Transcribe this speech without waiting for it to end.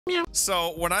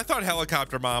So when I thought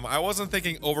helicopter mom, I wasn't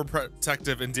thinking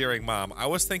overprotective, endearing mom. I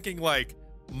was thinking like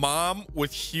mom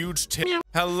with huge tits.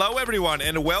 Hello everyone,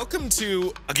 and welcome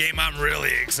to a game I'm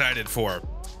really excited for.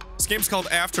 This game's called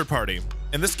Afterparty,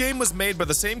 and this game was made by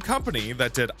the same company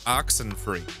that did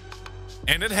OXENFREE.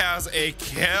 And it has a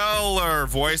killer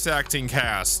voice acting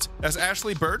cast. It has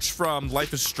Ashley Burch from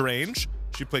Life is Strange.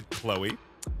 She played Chloe. It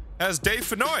has Dave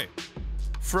Fennoy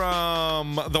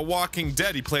from The Walking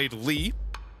Dead. He played Lee.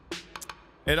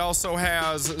 It also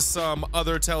has some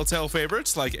other Telltale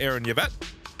favorites like Erin Yvette,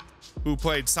 who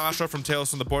played Sasha from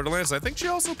Tales from the Borderlands. I think she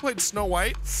also played Snow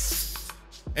White.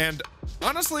 And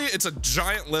honestly, it's a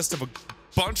giant list of a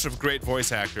bunch of great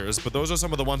voice actors, but those are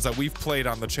some of the ones that we've played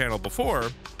on the channel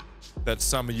before that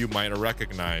some of you might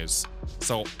recognize.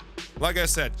 So, like I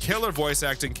said, killer voice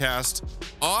acting cast,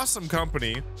 awesome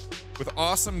company with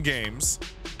awesome games,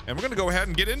 and we're gonna go ahead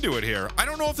and get into it here. I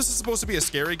don't know if this is supposed to be a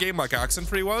scary game like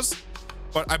OXENFREE was,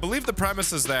 but I believe the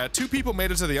premise is that two people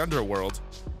made it to the underworld,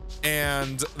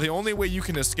 and the only way you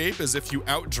can escape is if you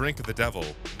outdrink the devil.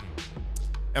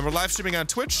 And we're live streaming on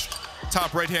Twitch.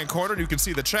 Top right-hand corner, you can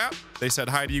see the chat. They said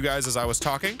hi to you guys as I was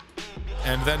talking.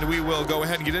 And then we will go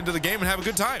ahead and get into the game and have a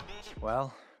good time.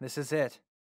 Well, this is it.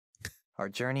 Our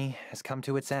journey has come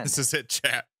to its end. This is it,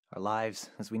 chat. Our lives,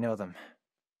 as we know them,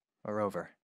 are over.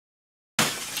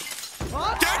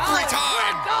 What? Get free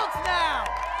time! Adults now!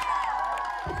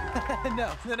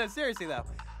 No, seriously though.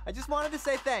 I just wanted to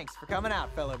say thanks for coming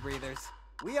out, fellow breathers.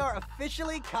 We are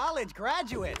officially college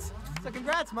graduates. So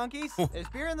congrats, monkeys. There's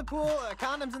beer in the pool,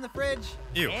 condoms in the fridge.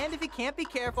 Ew. And if you can't be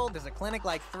careful, there's a clinic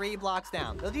like 3 blocks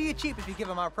down. They'll do you cheap if you give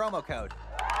them our promo code.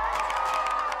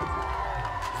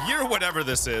 You're whatever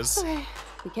this is. Okay,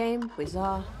 we came, we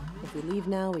saw. If we leave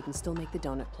now, we can still make the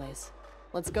donut place.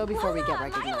 Let's go before we get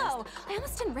recognized. Milo! I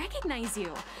almost didn't recognize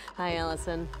you. Hi,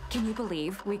 Allison. Can you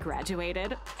believe we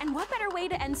graduated? And what better way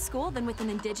to end school than with an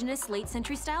indigenous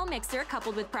late-century style mixer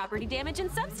coupled with property damage and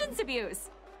substance abuse?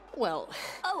 Well...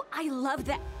 Oh, I love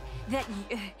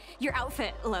your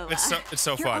outfit, Lola. It's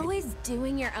so You're fun. always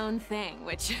doing your own thing,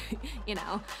 which, you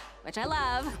know, which I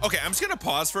love. Okay, I'm just gonna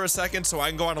pause for a second so I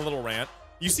can go on a little rant.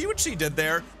 You see what she did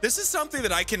there? This is something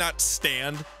that I cannot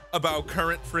stand about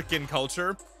current freaking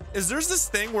culture. Is there's this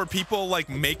thing where people like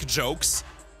make jokes,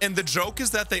 and the joke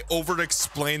is that they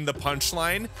over-explain the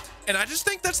punchline, and I just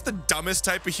think that's the dumbest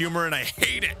type of humor, and I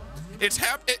hate it.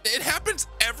 It happens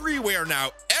everywhere now,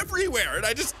 everywhere, and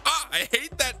I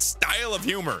hate that style of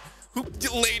humor.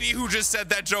 Lady who just said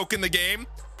that joke in the game?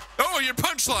 Oh, your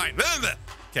punchline.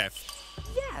 Okay.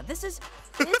 Yeah, it's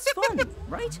fun,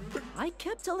 right? I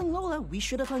kept telling Lola we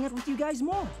should have hung out with you guys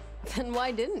more. Then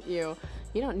why didn't you?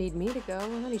 You don't need me to go.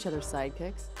 We're not each other's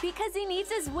sidekicks. Because he needs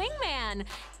his wingman.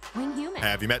 Wing human.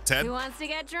 Have you met Ted? Who wants to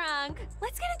get drunk?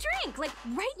 Let's get a drink, like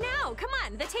right now. Come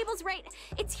on, the table's right.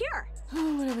 It's here.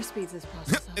 Oh, whatever speeds this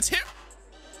process up. It's here.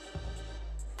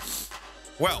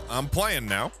 Well, I'm playing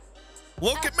now.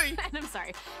 Look at me. And I'm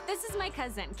sorry. This is my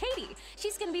cousin, Katie.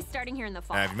 She's gonna be starting here in the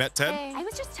fall. Have you met Ted? Hey. I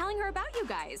was just telling her about you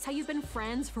guys, how you've been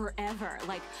friends forever,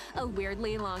 like a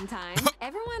weirdly long time.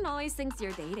 Everyone always thinks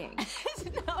you're dating.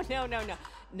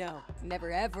 No, never,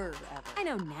 ever. I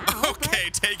know now. Okay,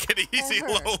 take it easy,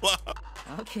 Ever. Lola.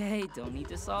 Okay, don't need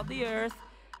to salt the earth.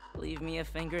 Leave me a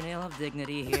fingernail of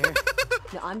dignity here.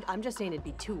 No, I'm just saying it'd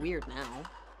be too weird now.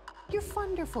 You're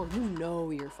funderful. You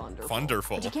know you're funderful.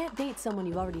 Funderful. But you can't date someone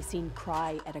you've already seen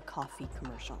cry at a coffee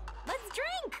commercial. Let's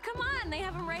drink. Come on, they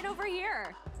have them right over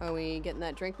here. Are we getting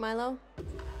that drink, Milo?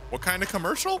 What kind of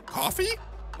commercial? Coffee?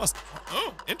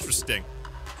 Oh, interesting.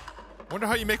 Wonder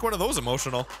how you make one of those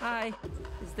emotional. Hi,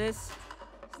 is this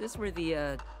where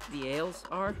the ales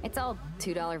are? It's all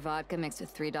 $2 vodka mixed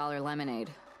with $3 lemonade.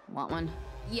 Want one?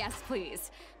 Yes,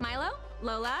 please. Milo?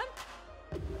 Lola?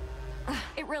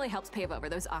 It really helps pave over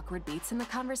those awkward beats in the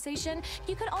conversation.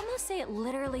 You could almost say it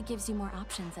literally gives you more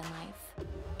options in life.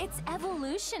 It's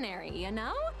evolutionary, you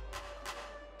know?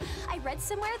 I read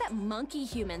somewhere that monkey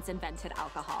humans invented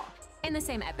alcohol. In the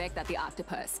same epic that the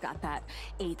octopus got that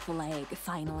 8th leg,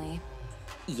 finally.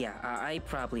 Yeah, I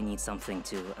probably need something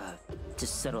to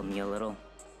settle me a little.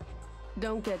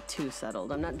 Don't get too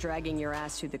settled. I'm not dragging your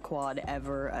ass to the quad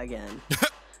ever again.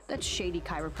 That shady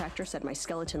chiropractor said my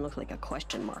skeleton looked like a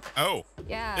question mark. Oh.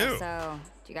 Yeah, Ew. so,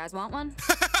 do you guys want one?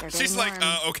 She's like,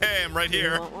 okay, I'm right Do you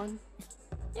here. want one?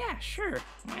 Yeah, sure.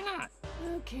 Why not?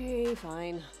 Okay,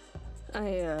 fine.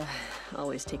 I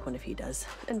always take one if he does,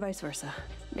 and vice versa.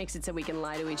 Makes it so we can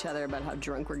lie to each other about how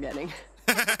drunk we're getting.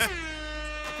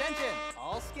 Attention!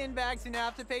 All skin bags who now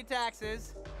have to pay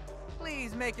taxes.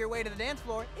 Please make your way to the dance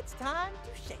floor. It's time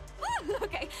to shake.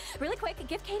 Okay, really quick,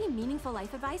 give Katie meaningful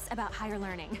life advice about higher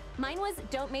learning. Mine was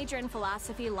don't major in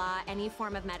philosophy, law, any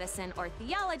form of medicine, or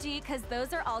theology, because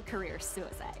those are all career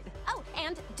suicide. Oh,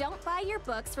 and don't buy your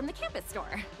books from the campus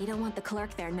store. You don't want the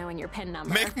clerk there knowing your PIN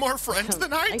number. Make more friends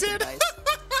than I did.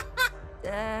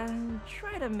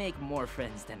 Try to make more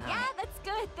friends than I. Yeah, that's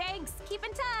good, thanks. Keep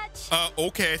in touch.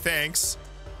 Okay, thanks.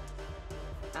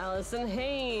 Allison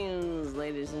Haynes,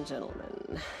 ladies and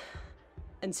gentlemen.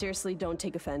 And seriously, don't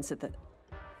take offense at the...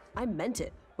 I meant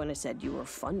it when I said you were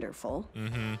funderful.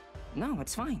 Mm-hmm. No,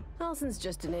 it's fine. Allison's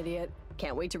just an idiot.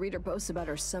 Can't wait to read her posts about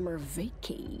her summer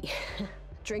vacay.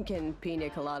 Drinking pina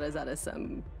coladas out of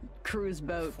some cruise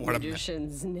boat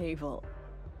magician's navel.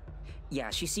 Yeah,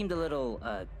 she seemed a little,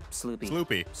 sloopy.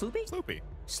 Sloopy. Sloopy? Sloopy.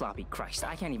 Sloppy. Christ,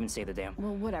 I can't even say the damn.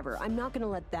 Well, whatever. I'm not gonna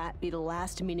let that be the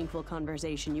last meaningful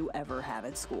conversation you ever have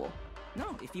at school.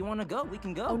 No, if you want to go, we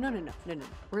can go. Oh, no.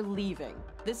 We're leaving.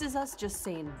 This is us just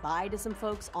saying bye to some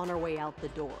folks on our way out the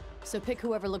door. So pick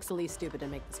whoever looks the least stupid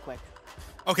and make this quick.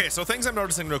 Okay, so things I'm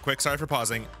noticing real quick. Sorry for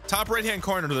pausing. Top right-hand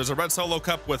corner, there's a red solo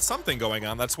cup with something going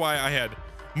on. That's why I had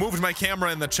moved my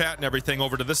camera in the chat and everything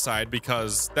over to this side,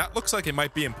 because that looks like it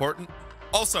might be important.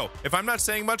 Also, if I'm not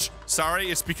saying much, sorry,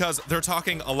 it's because they're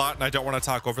talking a lot and I don't want to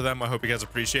talk over them. I hope you guys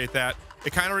appreciate that.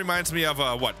 It kind of reminds me of,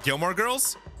 what, Gilmore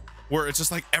Girls? Where it's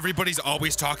just like everybody's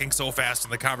always talking so fast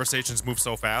and the conversations move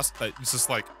so fast that it's just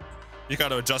like, you got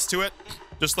to adjust to it.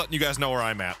 Just letting you guys know where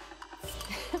I'm at.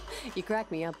 You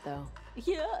crack me up, though.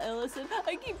 Yeah, Allison,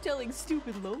 I keep telling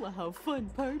stupid Lola how fun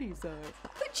parties are.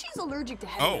 But she's allergic to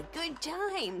having a good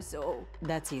time, so...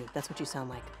 That's you. That's what you sound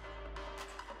like.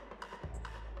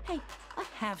 Hey, I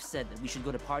have said that we should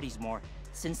go to parties more,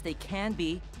 since they can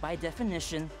be, by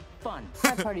definition, fun.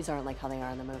 Frat parties aren't like how they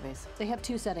are in the movies. They have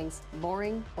two settings,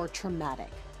 boring or traumatic.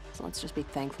 So let's just be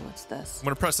thankful it's this. I'm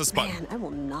gonna press this button. Man, I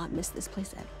will not miss this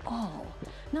place at all.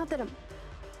 Not that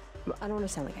I don't want to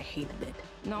sound like I hated it.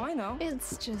 No, I know.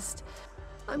 It's just,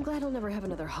 I'm glad I'll never have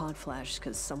another hot flash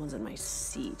because someone's in my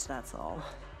seat, that's all.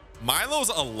 Milo's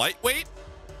a lightweight?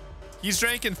 He's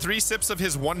drinking 3 sips of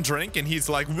his one drink and he's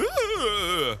like,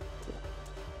 "Woo!"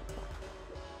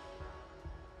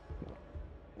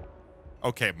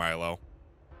 Okay, Milo.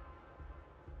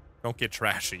 Don't get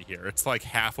trashy here. It's like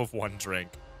half of one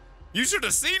drink. You should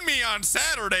have seen me on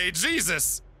Saturday,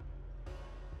 Jesus.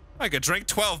 I could drink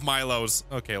 12 Milos.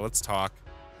 Okay, let's talk.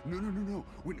 No.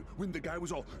 When the guy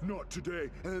was all, not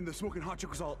today, and then the smoking hot chick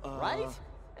was all, Right?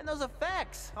 And those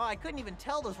effects. Oh, I couldn't even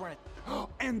tell those weren't...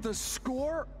 And the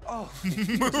score? Oh.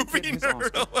 Movie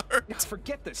nerd alert. Now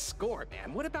forget the score,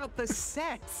 man. What about the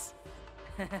sets?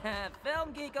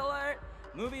 Film geek alert.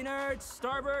 Movie nerds,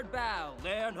 starboard bow,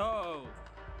 land ho.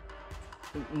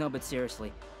 No, but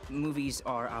seriously, movies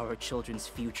are our children's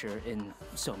future in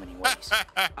so many ways.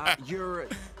 You're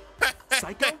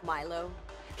Psycho? Milo.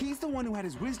 He's the one who had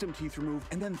his wisdom teeth removed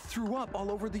and then threw up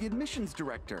all over the admissions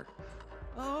director.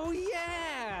 Oh,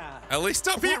 yeah. At least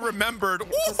I'll be remembered.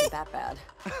 It wasn't that bad.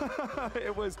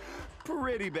 It was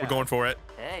pretty bad. We're going for it.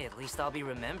 Hey, at least I'll be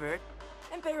remembered.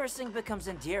 Embarrassing becomes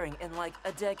endearing in like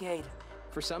a decade.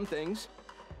 For some things.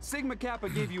 Sigma Kappa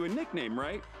gave you a nickname,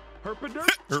 right? Herpader?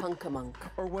 Chunkamunk.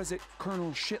 Or was it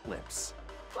Colonel Shitlips?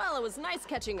 Well, it was nice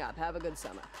catching up. Have a good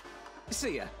summer.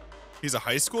 See ya. He's a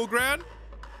high school grad?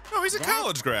 No, he's a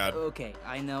college grad. Okay,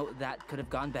 I know that could have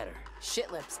gone better.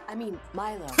 Shitlips. I mean,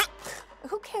 Milo.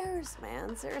 Who cares,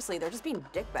 man? Seriously, they're just being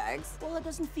dickbags. Well, it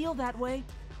doesn't feel that way.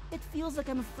 It feels like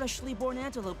I'm a freshly born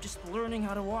antelope just learning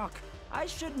how to walk. I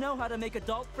should know how to make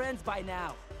adult friends by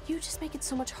now. You just make it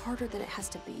so much harder than it has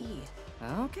to be.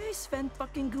 Okay, Sven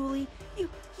fucking Ghoulie.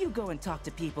 You go and talk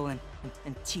to people and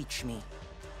teach me.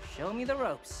 Show me the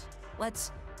ropes.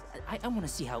 I want to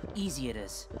see how easy it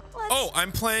is.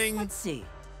 I'm playing... Let's see.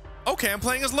 Okay, I'm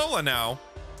playing as Lola now.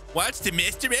 What's the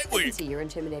Mr. I Edward? can see you're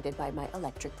intimidated by my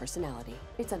electric personality.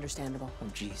 It's understandable. Oh,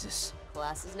 Jesus.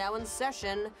 Class is now in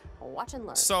session. Watch and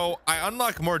learn. So I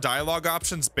unlock more dialogue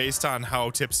options based on how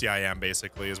tipsy I am,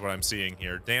 basically, is what I'm seeing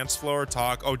here. Dance floor,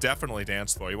 talk. Oh, definitely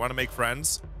dance floor. You want to make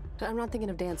friends? I'm not thinking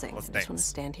of dancing. Let's I just want dance. to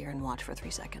stand here and watch for 3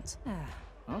 seconds.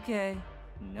 Okay.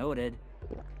 Noted.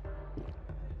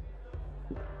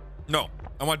 No,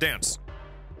 I want to dance.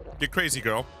 Get crazy,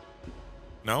 girl.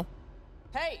 No?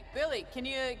 Hey, Billy, can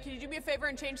you do me a favor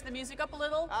and change the music up a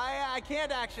little? I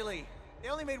can't actually. They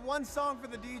only made one song for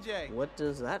the DJ. What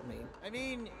does that mean? I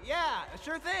mean, yeah,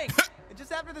 sure thing.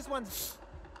 Just after this one's...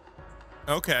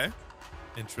 Okay.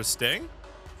 Interesting.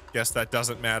 Guess that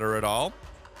doesn't matter at all.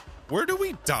 Where do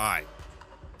we die?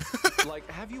 Like,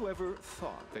 have you ever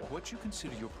thought that what you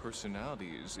consider your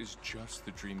personality is just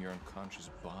the dream your unconscious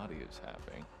body is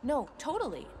having? No,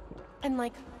 totally. And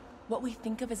like, what we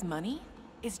think of as money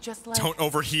is just like... Don't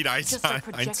overheat just like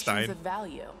projections Einstein. of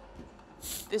value.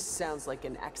 This sounds like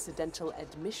an accidental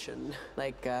admission.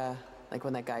 Like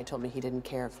when that guy told me he didn't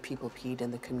care if people peed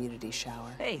in the community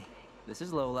shower. Hey, this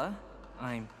is Lola.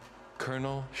 I'm...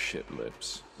 Colonel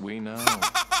Shitlips. We know.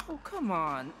 Oh, come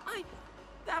on.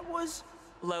 That was...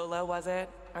 Lola, was it?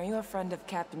 Are you a friend of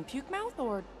Captain Pukemouth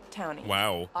or Townie?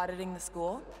 Wow. Auditing the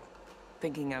school?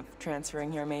 Thinking of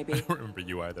transferring here, maybe? I don't remember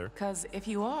you either. Because if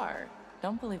you are,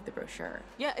 don't believe the brochure.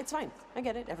 Yeah, it's fine. I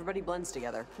get it. Everybody blends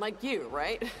together. Like you,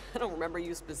 right? I don't remember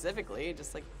you specifically,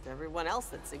 just like everyone else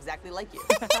that's exactly like you.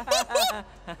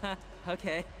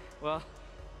 Okay, well,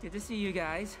 good to see you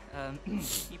guys.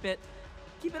 Keep it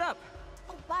up.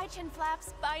 Oh, bye, Chin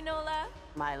Flaps. Bye, Nola.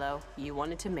 Milo, you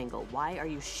wanted to mingle. Why are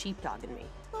you sheepdogging me?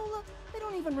 Lola, they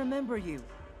don't even remember you.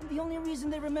 And the only reason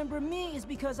they remember me is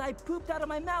because I pooped out of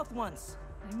my mouth once.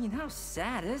 I mean, how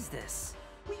sad is this?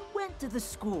 We went to the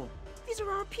school. These are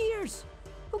our peers.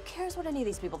 Who cares what any of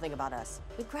these people think about us?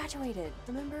 We graduated,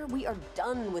 remember? We are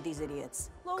done with these idiots.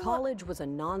 Lola. College was a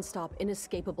non-stop,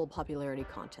 inescapable popularity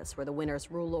contest where the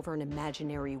winners rule over an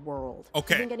imaginary world.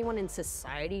 Okay. You think anyone in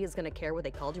society is gonna care what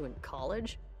they called you in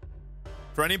college?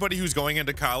 For anybody who's going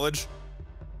into college,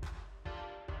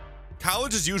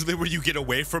 college is usually where you get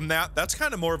away from that. That's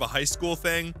kind of more of a high school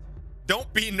thing.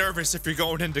 Don't be nervous if you're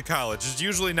going into college. It's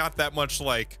usually not that much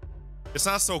like, it's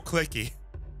not so cliquey.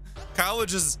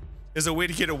 College is a way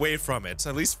to get away from it,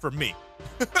 at least for me.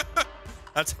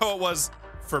 That's how it was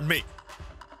for me.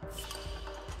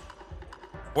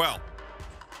 Well.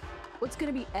 What's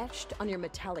gonna be etched on your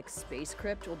metallic space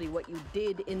crypt will be what you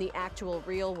did in the actual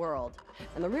real world.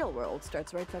 And the real world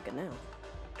starts right fucking now.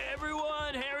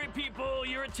 Everyone, hairy people,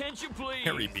 your attention please.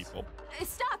 Hairy people.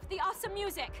 Stop the awesome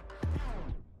music.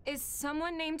 Is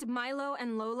someone named Milo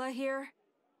and Lola here?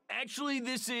 Actually,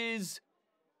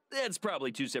 that's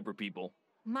probably two separate people.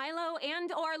 Milo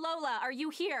and or Lola, are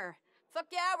you here? Fuck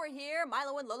yeah, we're here.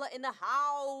 Milo and Lola in the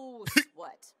house.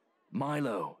 What?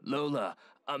 Milo, Lola,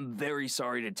 I'm very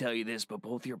sorry to tell you this, but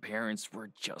both your parents were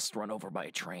just run over by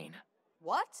a train.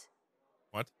 What?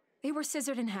 What? They were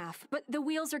scissored in half, but the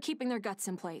wheels are keeping their guts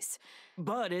in place.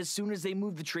 But as soon as they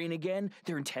move the train again,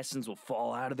 their intestines will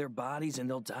fall out of their bodies and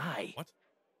they'll die. What?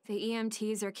 The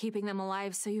EMTs are keeping them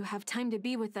alive so you have time to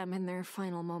be with them in their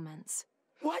final moments.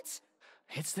 What?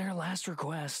 It's their last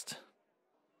request.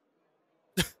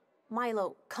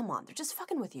 Milo, come on, they're just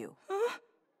fucking with you.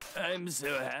 I'm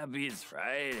so happy it's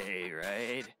Friday,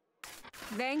 right?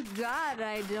 Thank God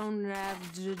I don't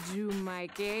have to do my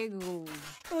kegels.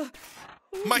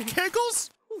 My kegels?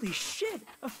 Holy shit!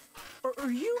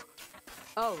 Are you?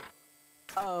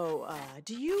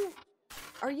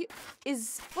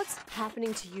 Is what's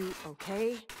happening to you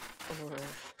okay? Or...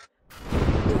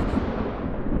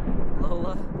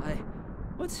 Lola,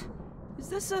 is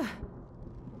this a...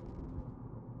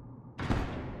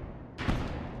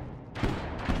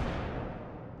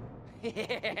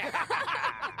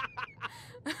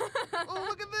 Oh,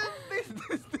 look at them!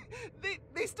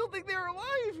 They still think they're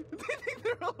alive! They think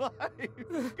they're alive!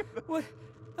 What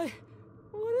is...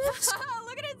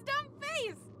 Look at his dumb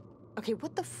face! Okay,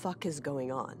 what the fuck is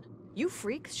going on? You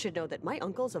freaks should know that my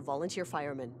uncle's a volunteer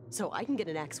fireman, so I can get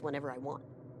an axe whenever I want.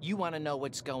 You want to know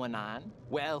what's going on?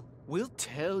 Well, we'll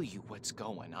tell you what's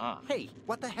going on. Hey,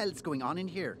 what the hell's going on in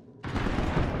here?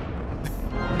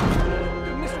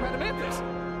 Mr. Radamanthus,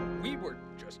 we were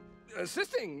just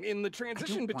assisting in the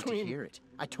transition I don't between... want to hear it.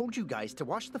 I told you guys to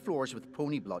wash the floors with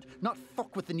pony blood, not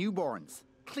fuck with the newborns.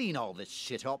 Clean all this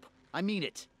shit up. I mean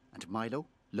it. And Milo,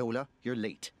 Lola, you're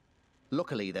late.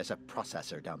 Luckily, there's a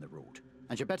processor down the road.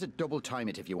 And you better double time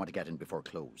it if you want to get in before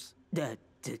close.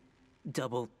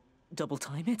 Double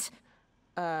time it?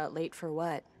 Late for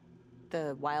what?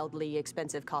 The wildly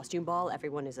expensive costume ball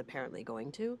everyone is apparently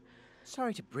going to?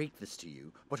 Sorry to break this to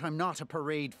you, but I'm not a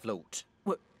parade float.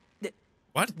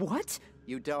 What? What?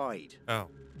 You died. Oh.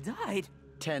 Died?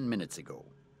 10 minutes ago.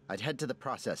 I'd head to the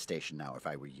process station now if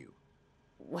I were you.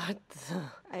 What the...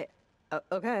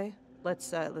 okay.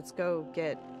 Let's go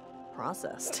get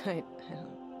processed. And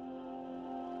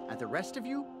the rest of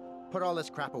you? Put all this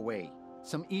crap away.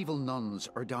 Some evil nuns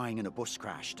are dying in a bus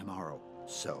crash tomorrow.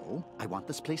 So, I want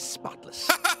this place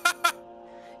spotless.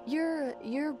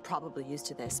 You're probably used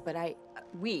to this, but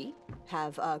we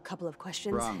have a couple of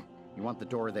questions. Wrong. You want the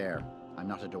door there. I'm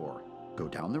not a door. Go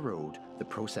down the road. The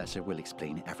processor will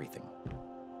explain everything.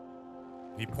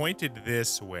 He pointed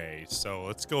this way, so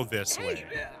let's go this way.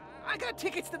 I got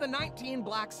tickets to the 19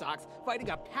 Black Sox fighting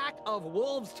a pack of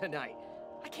wolves tonight.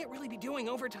 I can't really be doing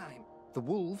overtime. The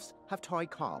wolves have Ty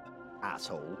Cobb,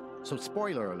 asshole. So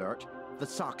spoiler alert, the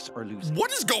socks are losing.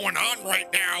 What is going on right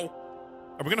now?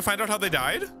 Are we gonna find out how they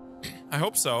died? I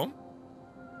hope so.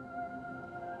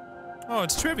 Oh,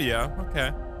 it's trivia.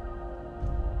 Okay.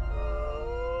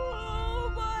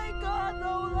 Oh my God,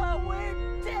 Lola,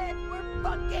 we're dead. We're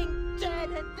fucking dead,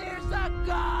 and there's a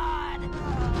God.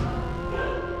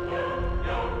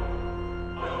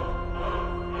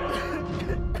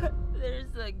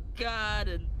 There's a God,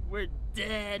 and we're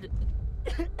dead.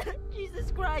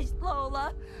 Jesus Christ,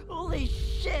 Lola. Holy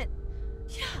shit.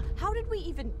 Yeah, how did we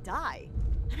even die?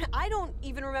 I don't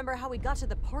even remember how we got to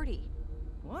the party.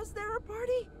 Was there a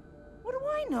party? What do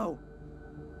I know?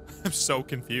 I'm so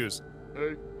confused.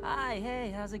 Hey. Hi,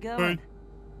 hey, how's it going?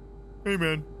 Hey,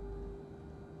 man.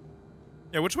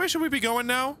 Yeah, which way should we be going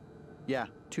now? Yeah,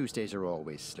 Tuesdays are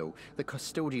always slow. The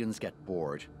custodians get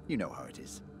bored. You know how it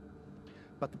is.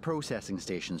 But the processing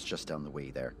station's just down the way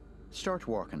there. Start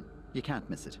walking. You can't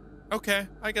miss it. Okay,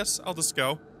 I guess I'll just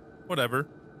go. Whatever.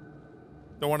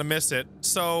 Don't want to miss it.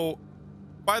 So,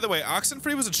 by the way,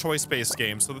 OXENFREE was a choice-based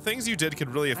game, so the things you did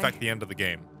could really affect the end of the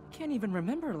game. Can't even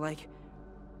remember, like,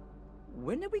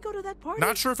 when did we go to that party?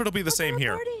 Not sure if it'll be the same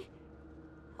here. Party?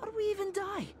 How did we even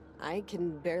die? I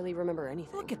can barely remember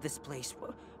anything. Look at this place.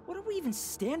 What are we even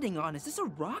standing on? Is this a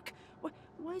rock?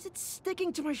 Why is it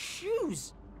sticking to my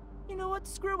shoes? You know what?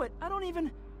 Screw it. I don't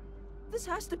even... This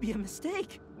has to be a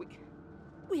mistake.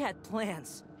 We had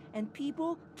plans. And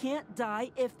people can't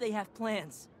die if they have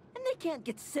plans. And they can't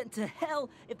get sent to hell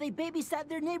if they babysat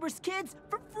their neighbors' kids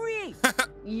for free.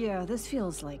 Yeah, this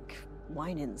feels like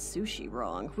wine and sushi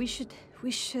wrong. We should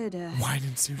wine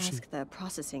and sushi. Ask the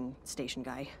processing station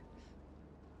guy.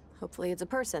 Hopefully it's a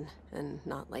person and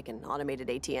not like an automated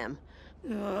ATM.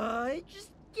 I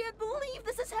just can't believe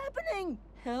this is happening.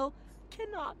 Hell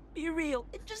cannot be real.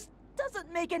 It just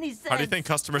doesn't make any sense. How do you think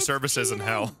customer service is in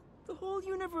hell? The whole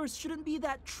universe shouldn't be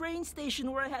that train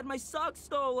station where I had my socks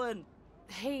stolen.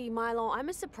 Hey, Milo, I'm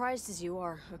as surprised as you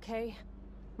are, okay?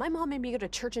 My mom made me go to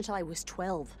church until I was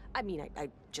 12. I mean, I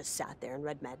just sat there and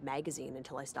read Mad Magazine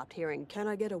until I stopped hearing, "Can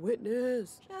I get a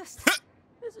witness?"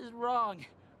 This is wrong.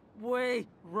 Way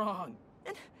wrong.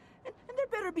 And there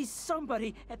better be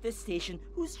somebody at this station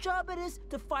whose job it is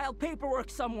to file paperwork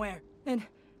somewhere. And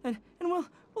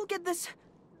we'll get this.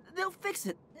 They'll fix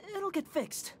it. It'll get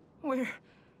fixed.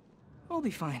 We'll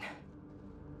be fine.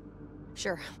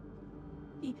 Sure.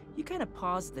 You kind of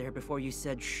paused there before you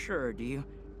said sure, do you?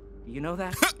 You know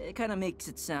that? It kind of makes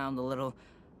it sound a little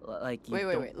like you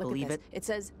don't believe it. It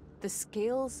says, the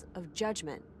scales of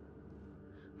judgment,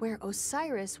 where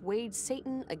Osiris weighed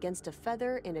Satan against a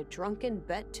feather in a drunken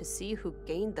bet to see who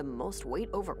gained the most weight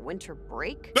over winter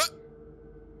break.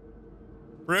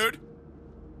 Rude.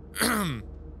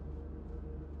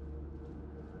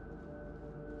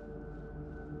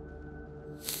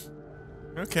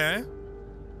 Okay.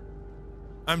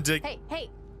 I'm Hey,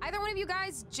 either one of you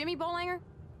guys, Jimmy Bolanger?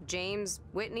 James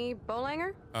Whitney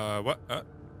Bolanger? What?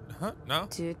 Huh? No?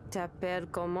 Tu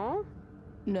t'appelles comment?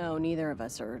 No, neither of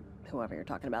us are whoever you're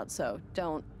talking about, so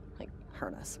don't, like,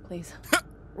 hurt us, please.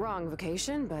 Wrong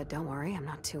vocation, but don't worry, I'm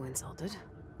not too insulted.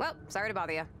 Well, sorry to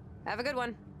bother you. Have a good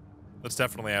one. That's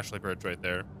definitely Ashley Burch right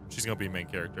there. She's gonna be main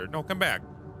character. No, come back.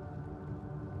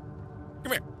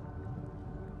 Come here.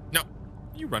 No.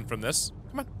 You run from this.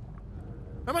 Come on.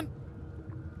 Come on.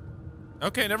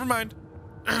 Okay, never mind.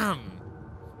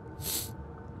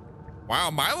 Wow,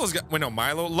 Milo's got... Wait, no,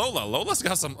 Milo. Lola. Lola's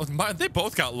got some... They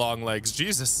both got long legs.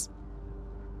 Jesus.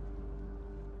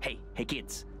 Hey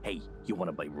kids. Hey, you want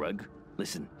to buy rug?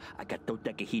 Listen, I got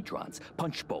dodecahedrons,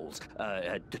 punch bowls,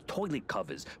 the toilet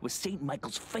covers with St.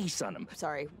 Michael's face on them.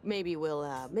 Sorry, maybe we'll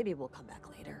come back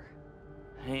later.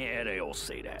 Yeah, they all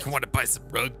say that. You want to buy some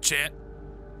rug, chat?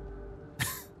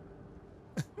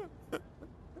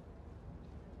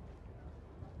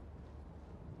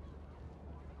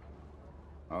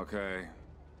 Okay.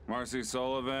 Marcy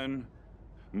Sullivan.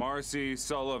 Marcy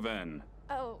Sullivan.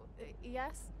 Oh,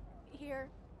 yes. Here.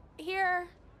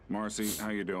 Marcy, how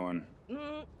you doing?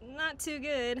 Not too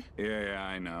good. Yeah,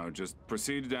 I know. Just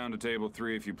proceed down to table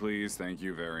 3 if you please. Thank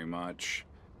you very much.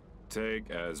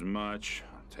 Take as much.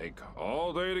 Take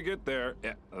all day to get there.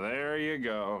 Yeah, there you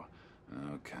go.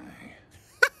 Okay.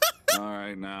 All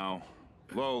right, now.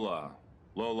 Lola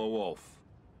Wolf.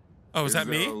 Oh, is that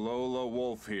me? Lola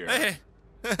Wolf here. Hey.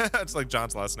 That's like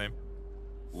John's last name.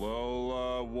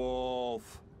 Lola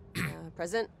Wolf.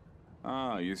 Present.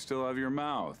 Ah, you still have your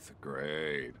mouth.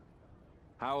 Great.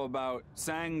 How about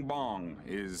Sang Bong?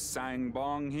 Is Sang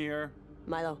Bong here?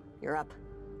 Milo, you're up.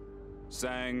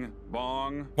 Sang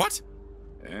Bong? What?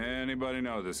 Anybody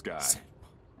know this guy?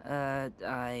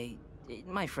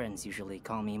 My friends usually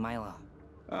call me Milo.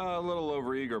 A little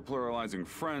overeager pluralizing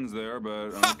friends there, but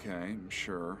okay,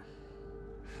 sure.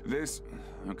 This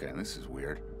is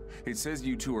weird. It says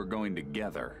you two are going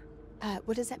together.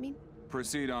 What does that mean?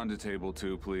 Proceed on to table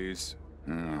 2, please.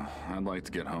 I'd like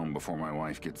to get home before my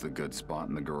wife gets the good spot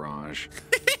in the garage.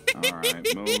 All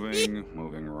right,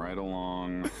 moving right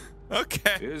along.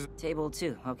 Okay. Table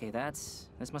 2. Okay, this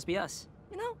must be us.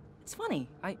 You know, it's funny.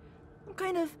 I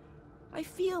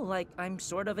feel like I'm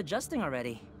sort of adjusting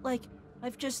already. Like,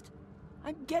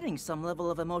 I'm getting some level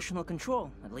of emotional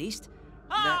control, at least.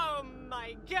 Oh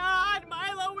my god,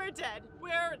 Milo, we're dead.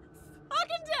 We're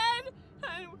fucking dead,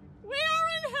 and we are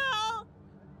in hell.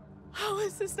 How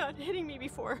is this not hitting me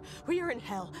before? We are in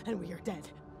hell, and we are dead.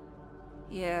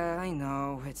 Yeah, I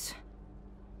know.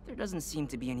 There doesn't seem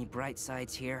to be any bright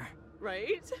sides here.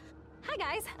 Right? Hi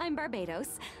guys, I'm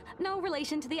Barbados. No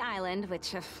relation to the island,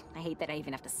 which I hate that I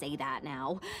even have to say that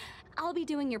now. I'll be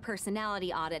doing your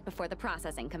personality audit before the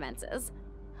processing commences.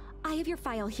 I have your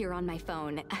file here on my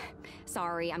phone.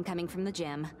 Sorry, I'm coming from the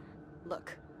gym.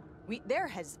 Look,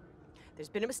 there's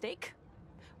been a mistake.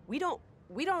 We don't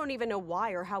even know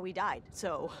why or how we died,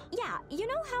 so... Yeah, you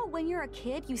know how when you're a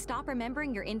kid, you stop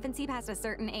remembering your infancy past a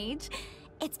certain age?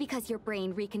 It's because your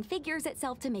brain reconfigures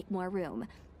itself to make more room.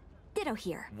 Ditto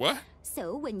here. What?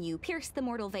 So when you pierce the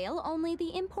mortal veil, only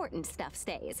the important stuff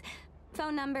stays.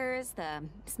 Phone numbers, the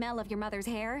smell of your mother's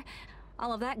hair,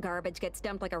 all of that garbage gets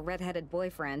dumped like a redheaded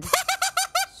boyfriend.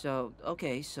 So,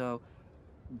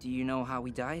 do you know how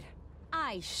we died?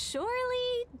 I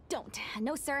surely don't.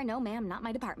 No sir, no ma'am, not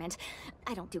my department.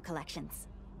 I don't do collections.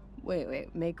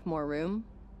 Wait, make more room?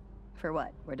 For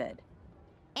what? We're dead.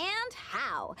 And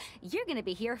how? You're gonna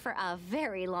be here for a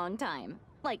very long time.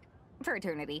 Like, for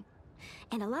eternity.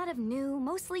 And a lot of new,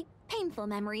 mostly painful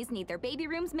memories need their baby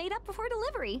rooms made up before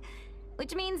delivery.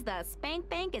 Which means the spank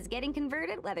bank is getting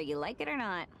converted whether you like it or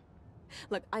not.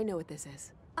 Look, I know what this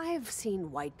is. I've seen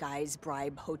white guys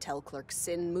bribe hotel clerks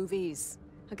in movies,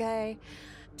 okay?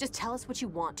 Just tell us what you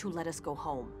want to let us go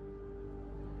home.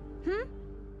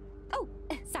 Oh,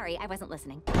 sorry, I wasn't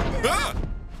listening.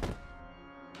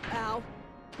 Ow.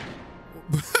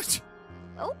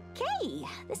 Okay,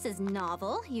 this is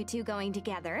novel, you two going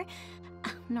together.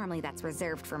 Normally that's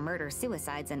reserved for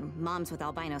murder-suicides and moms with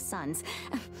albino sons.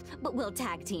 But we'll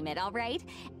tag team it, all right?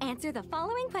 Answer the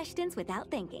following questions without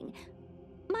thinking.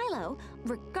 Milo,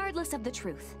 regardless of the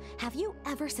truth, have you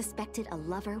ever suspected a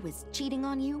lover was cheating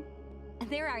on you?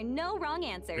 There are no wrong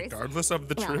answers. Regardless of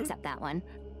the well, truth? except that one.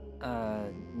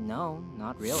 No,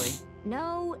 not really.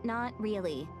 No, not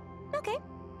really. Okay,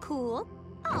 cool.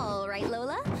 All right,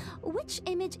 Lola. Which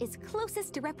image is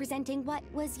closest to representing what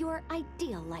was your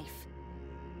ideal life?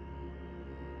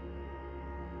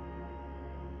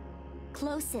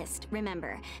 Closest,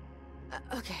 remember.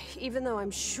 Okay, even though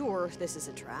I'm sure this is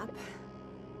a trap,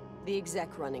 the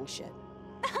exec running shit.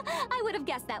 I would have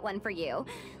guessed that one for you.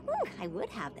 Ooh, I would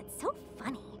have. That's so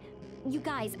funny. You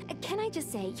guys, can I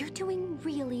just say, you're doing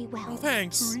really well. Oh,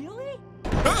 thanks. Really?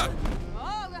 Ah!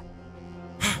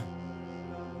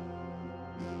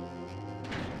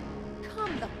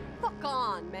 Come the fuck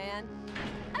on, man.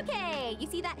 Okay, you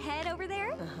see that head over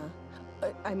there?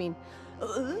 I mean,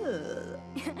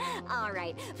 all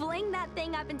right, fling that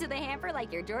thing up into the hamper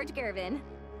like you're George Gervin.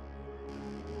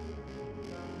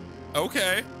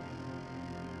 Okay.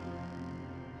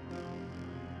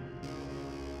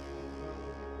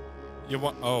 You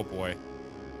want? Oh boy.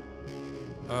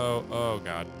 Oh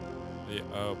god. Yeah,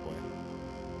 oh boy.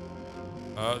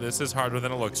 Oh, this is harder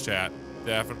than it looks, chat.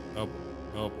 Definitely.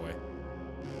 Oh boy.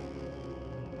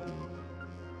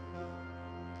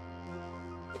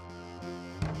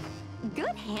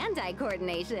 Good hand-eye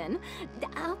coordination.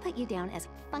 I'll put you down as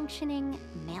functioning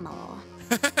mammal.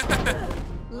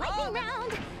 Lightning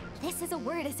round. This is a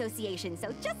word association,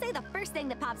 so just say the first thing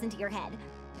that pops into your head.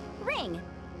 Ring.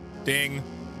 Ding.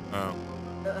 Oh.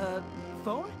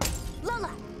 Phone?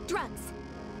 Lola. Drugs.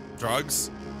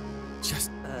 Drugs?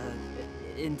 Just.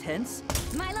 Intense?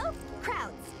 Milo.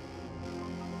 Crowds.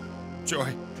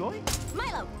 Joy. Joy?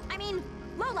 Milo. I mean,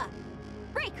 Lola.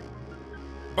 Break.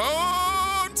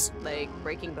 Bones! Like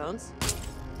breaking bones?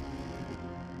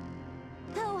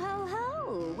 Ho, ho,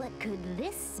 ho. What could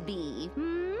this be,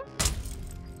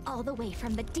 All the way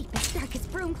from the deepest,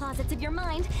 darkest broom closets of your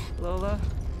mind. Lola,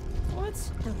 what?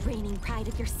 The reigning pride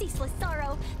of your ceaseless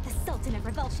sorrow. The sultan of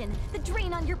revulsion. The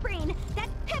drain on your brain. That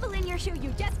pebble in your shoe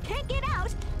you just can't get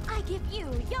out. I give you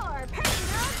your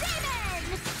personal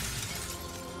demon!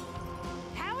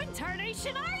 How in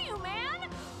tarnation are you, man?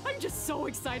 I'm just so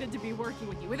excited to be working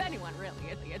with you, with anyone, really.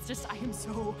 It's just, I am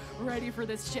so ready for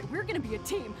this shit. We're gonna be a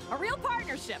team, a real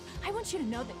partnership. I want you to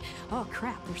know that, oh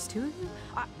crap, there's two of you?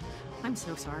 I'm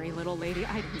so sorry, little lady,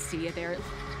 I didn't see you there.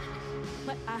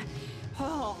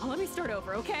 Let me start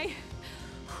over, okay?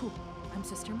 Whew. I'm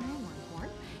Sister Mary Wormhorn,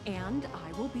 and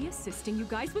I will be assisting you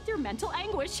guys with your mental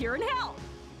anguish here in hell.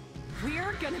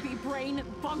 We're gonna be brain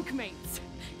bunkmates.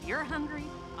 You're hungry,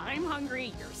 I'm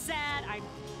hungry, you're sad,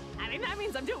 I mean, that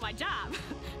means I'm doing my job.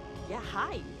 Yeah,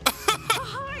 hi.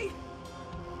 Hi.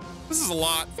 This is a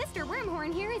lot. Sister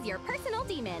Wormhorn here is your personal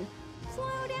demon.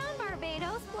 Slow down,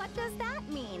 Barbados. What does that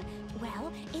mean?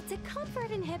 Well, it's a comfort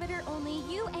inhibitor only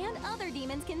you and other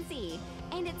demons can see.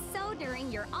 And it's so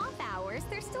during your off hours,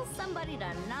 there's still somebody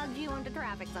to nudge you into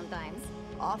traffic sometimes.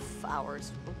 Off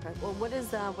hours. Okay. Well, what does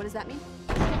that mean?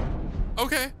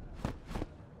 Okay.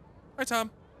 Hi, Tom.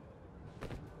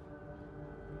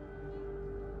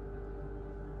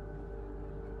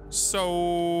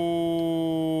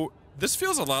 So this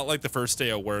feels a lot like the first day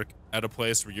of work at a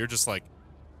place where you're just like,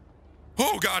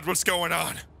 oh God, what's going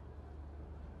on?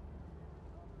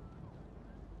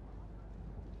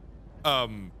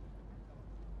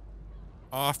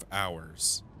 Off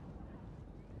hours.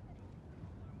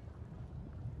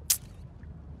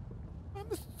 I'm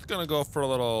just gonna go for a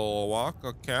little walk.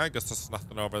 Okay, I guess there's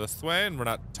nothing over this way, and we're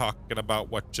not talking about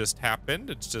what just happened.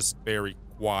 It's just very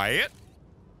quiet.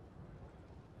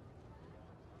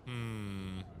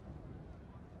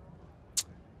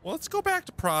 Well, let's go back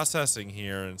to processing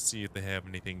here and see if they have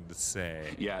anything to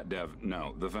say. Yeah, Dev,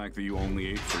 no. The fact that you only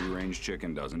ate free-range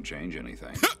chicken doesn't change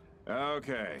anything.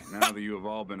 Okay, now that you have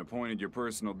all been appointed your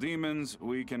personal demons,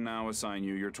 we can now assign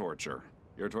you your torture.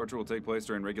 Your torture will take place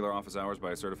during regular office hours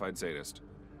by a certified sadist.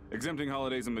 Exempting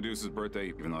holidays and Medusa's birthday,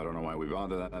 even though I don't know why we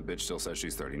bother, that bitch still says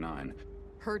she's 39.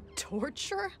 Her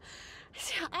torture?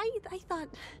 I thought,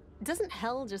 doesn't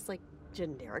hell just like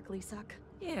generically suck?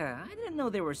 Yeah, I didn't know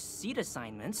there were seat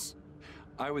assignments.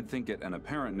 I would think it an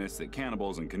apparentness that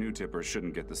cannibals and canoe tippers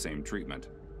shouldn't get the same treatment.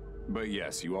 But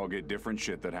yes, you all get different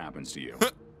shit that happens to you.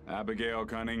 Abigail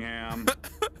Cunningham.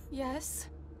 Yes?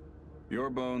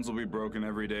 Your bones will be broken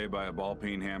every day by a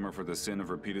ball-peen hammer for the sin of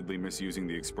repeatedly misusing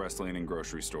the express lane in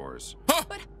grocery stores.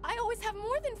 But I always have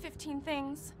more than 15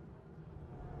 things.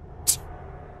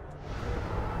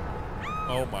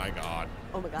 Oh my God.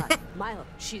 Oh my God. Milo,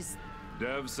 she's...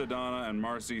 Dev Sedana and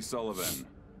Marcy Sullivan.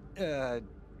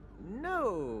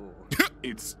 No.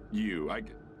 It's you.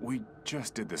 We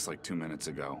just did this like 2 minutes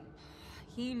ago.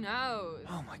 He knows.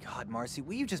 Oh my God, Marcy,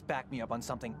 will you just back me up on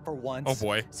something for once? Oh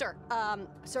boy. Sir,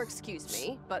 excuse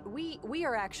me, but we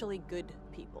are actually good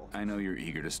people. I know you're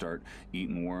eager to start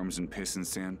eating worms and pissing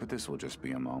sand, but this will just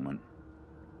be a moment.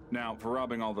 Now, for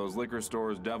robbing all those liquor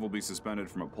stores, Dev will be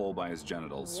suspended from a pole by his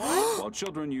genitals. While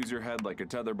children use your head like a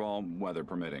tetherball, weather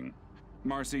permitting.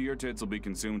 Marcy, your tits will be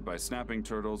consumed by snapping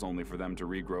turtles, only for them to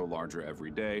regrow larger every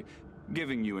day,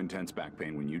 giving you intense back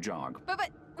pain when you jog.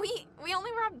 But we only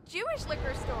rob Jewish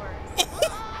liquor stores.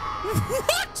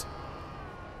 What?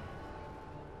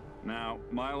 Now,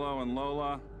 Milo and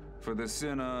Lola, for the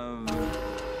sin of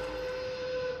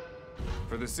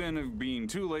being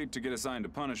too late to get assigned a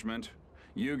punishment,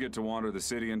 you get to wander the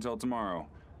city until tomorrow.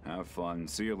 Have fun.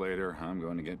 See you later. I'm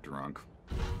going to get drunk.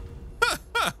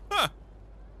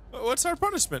 What's our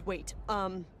punishment? Wait,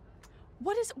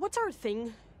 what's our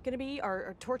thing gonna be?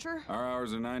 Our torture? Our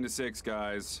hours are 9 to 6,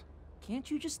 guys.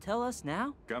 Can't you just tell us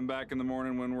now? Come back in the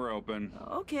morning when we're open.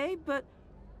 Okay, but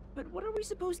what are we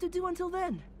supposed to do until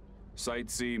then?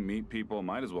 Sightsee, meet people,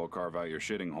 might as well carve out your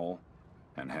shitting hole.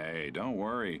 And hey, don't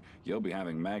worry, you'll be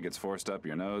having maggots forced up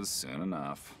your nose soon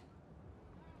enough.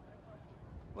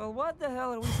 Well, what the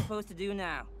hell are we supposed to do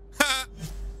now?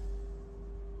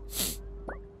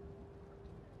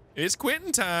 It's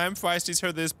quitting time. Feisty's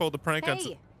heard this, pulled the prank on...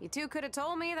 Hey, you two could have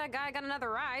told me that guy got another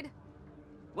ride.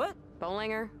 What?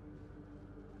 Bowlinger.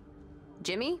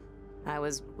 Jimmy? I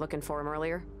was looking for him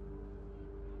earlier.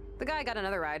 The guy got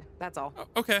another ride, that's all.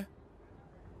 Okay.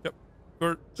 Yep.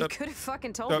 You could have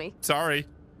fucking told me. Sorry.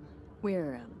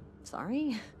 We're,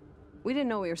 sorry? We didn't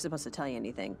know we were supposed to tell you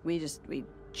anything. We just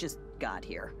got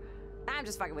here. I'm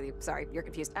just fucking with you. Sorry, you're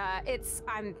confused.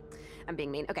 I'm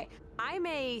being mean. Okay, I'm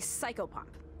a psychopomp.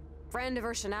 Friend of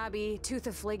Urshanabi, Tooth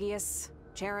of Phlegius,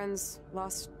 Charon's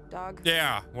lost dog.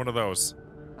 Yeah, one of those.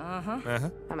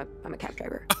 I'm a cab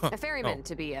driver. A ferryman,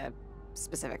 to be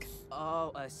specific.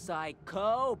 Oh, a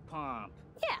psychopomp.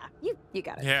 Yeah, you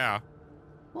got it. Yeah.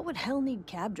 What would hell need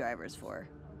cab drivers for?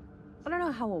 I don't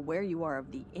know how aware you are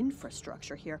of the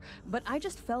infrastructure here, but I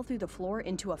just fell through the floor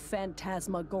into a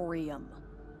phantasmagorium.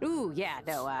 Ooh, yeah,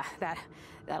 no,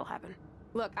 that'll happen.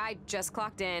 Look, I just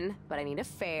clocked in, but I need a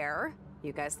fare.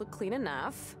 You guys look clean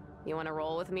enough. You want to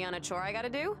roll with me on a chore I gotta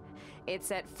do?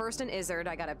 It's at First and Izzard.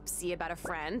 I gotta see about a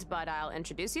friend, but I'll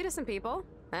introduce you to some people.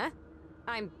 Huh?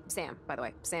 I'm Sam, by the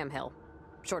way. Sam Hill.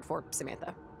 Short for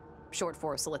Samantha. Short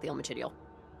for Silithial Machidial.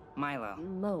 Milo.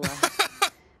 Lola.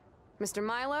 Mr.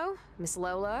 Milo, Miss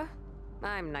Lola.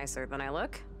 I'm nicer than I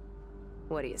look.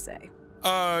 What do you say?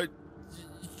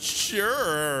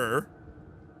 Sure.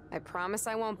 I promise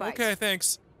I won't bite. Okay,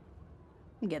 thanks.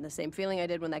 I'm getting the same feeling I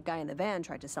did when that guy in the van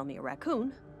tried to sell me a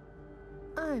raccoon.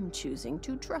 I'm choosing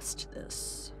to trust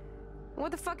this.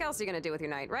 What the fuck else are you gonna do with your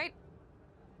night, right?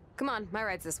 Come on, my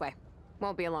ride's this way.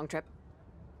 Won't be a long trip.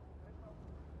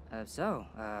 Hell,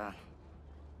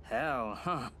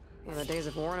 huh? Yeah, the days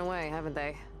have worn away, haven't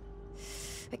they?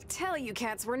 I could tell you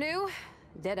cats were new.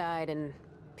 Dead-eyed and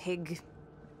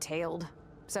pig-tailed.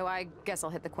 So I guess I'll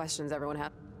hit the questions everyone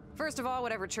had. First of all,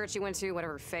 whatever church you went to,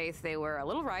 whatever faith, they were a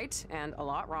little right and a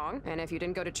lot wrong. And if you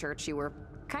didn't go to church, you were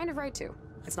kind of right too.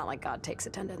 It's not like God takes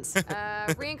attendance.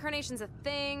 Reincarnation's a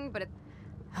thing, but it...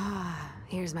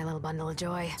 Here's my little bundle of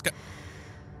joy.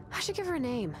 I should give her a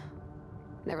name.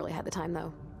 Never really had the time,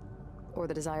 though. Or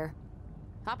the desire.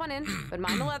 Hop on in, but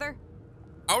mind the leather.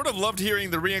 I would have loved hearing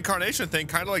the reincarnation thing,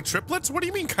 kind of like triplets? What do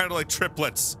you mean, kind of like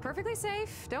triplets? Perfectly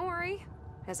safe, don't worry.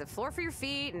 Has a floor for your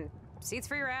feet and seats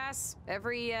for your ass.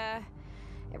 Everything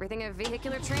a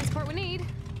vehicular transport would need.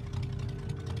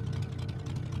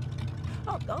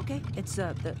 Oh, okay. It's,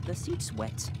 the seat's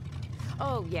wet.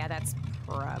 Oh, yeah, that's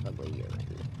probably urine.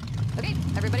 Okay,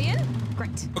 everybody in?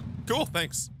 Great. Oh, cool,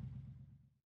 thanks.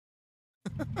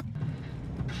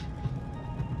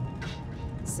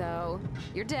 So,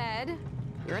 you're dead.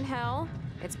 You're in hell.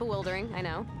 It's bewildering, I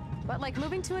know. But like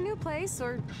moving to a new place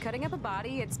or cutting up a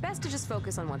body, it's best to just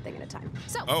focus on one thing at a time.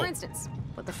 So, for instance,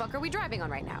 what the fuck are we driving on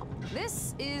right now?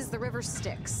 This is the River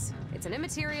Styx. It's an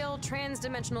immaterial,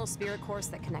 trans-dimensional spirit course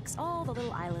that connects all the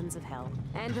little islands of hell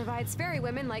and provides fairy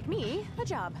women like me a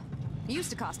job. It used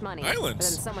to cost money, but then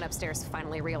someone upstairs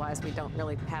finally realized we don't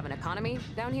really have an economy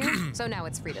down here, so now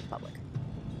it's free to the public.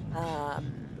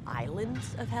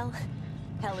 Islands of hell?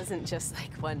 Hell isn't just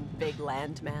like one big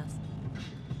landmass.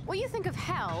 What you think of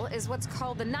hell is what's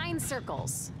called the 9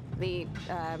 circles. The,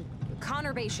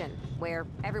 conurbation, where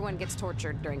everyone gets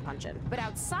tortured during punch-in. But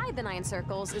outside the 9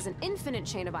 circles is an infinite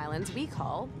chain of islands we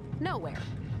call nowhere.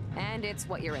 And it's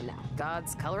what you're in now.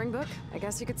 God's coloring book, I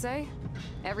guess you could say.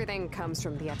 Everything comes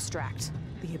from the abstract,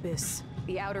 the abyss,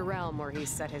 the outer realm where he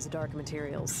set his dark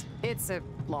materials. It's a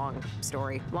long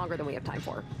story, longer than we have time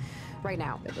for. Right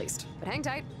now, at least. But hang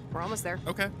tight, we're almost there.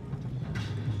 Okay.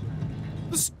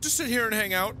 Just sit here and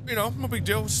hang out. You know, no big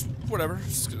deal. Just whatever.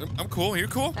 I'm cool. You're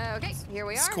cool. Okay, here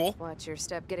we are. It's cool. Watch your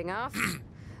step getting off.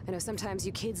 I know sometimes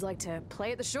you kids like to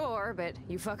play at the shore, but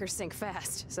you fuckers sink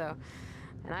fast, so...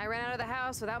 And I ran out of the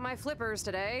house without my flippers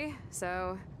today,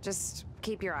 so just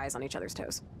keep your eyes on each other's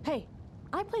toes. Hey,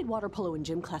 I played water polo in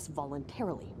gym class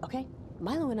voluntarily, okay?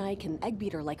 Milo and I can egg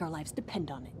beat her like our lives depend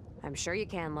on it. I'm sure you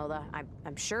can, Lola.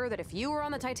 I'm sure that if you were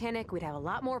on the Titanic, we'd have a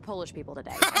lot more Polish people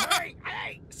today.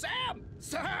 Hey, Sam!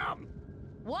 Sam!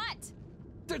 What?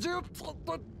 Did you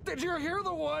hear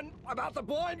the one about the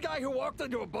blind guy who walked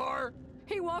into a bar?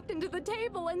 He walked into the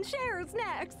table and shares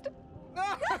next.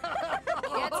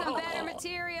 Get some better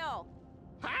material.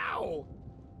 How?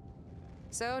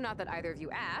 So, not that either of you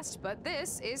asked, but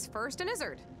this is First and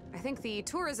Izzard. I think the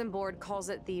tourism board calls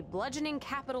it the bludgeoning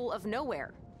capital of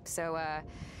nowhere. So,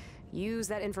 use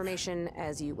that information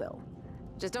as you will.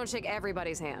 Just don't shake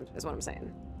everybody's hand, is what I'm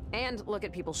saying. And look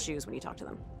at people's shoes when you talk to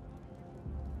them.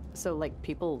 So, like,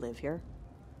 people live here?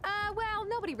 Well,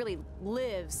 nobody really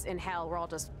lives in hell. We're all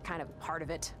just kind of part of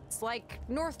it. It's like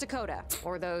North Dakota,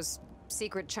 or those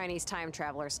secret Chinese time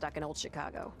travelers stuck in old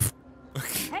Chicago.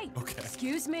 Hey,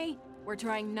 excuse me? We're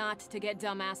trying not to get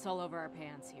dumbass all over our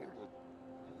pants here.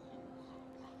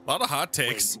 A lot of hot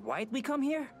takes. Wait, why'd we come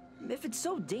here? If it's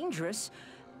so dangerous,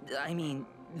 I mean,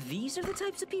 these are the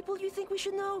types of people you think we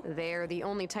should know? They're the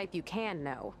only type you can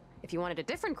know. If you wanted a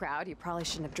different crowd, you probably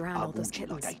shouldn't have drowned all those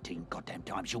kittens. Like 18 goddamn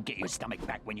times, you'll get your stomach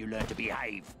back when you learn to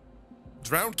behave.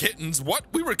 Drowned kittens? What?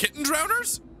 We were kitten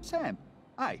drowners? Sam,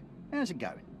 hey, how's it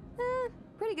going?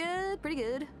 Pretty good, pretty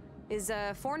good. Is,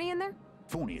 Forney in there?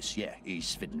 Fornius, yeah,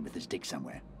 he's fiddling with his dick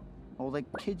somewhere. All the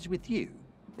kids with you?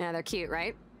 Yeah, they're cute,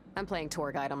 right? I'm playing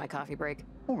tour guide on my coffee break.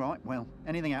 All right, well,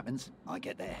 anything happens, I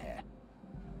get their hair.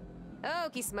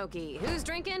 Okey smoky. Who's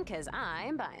drinking? 'Cause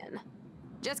I'm buying.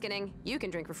 Just kidding. You can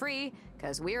drink for free,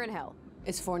 'cause we're in hell.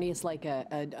 Is Fornius like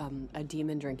a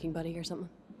demon drinking buddy or something?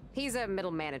 He's a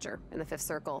middle manager in the 5th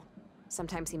Circle.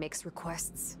 Sometimes he makes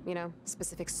requests, you know,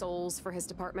 specific souls for his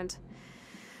department.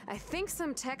 I think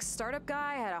some tech startup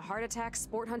guy had a heart attack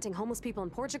sport hunting homeless people in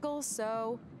Portugal,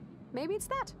 so maybe it's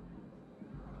that.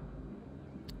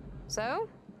 So,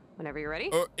 whenever you're ready.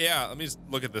 Oh, yeah, let me just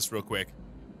look at this real quick.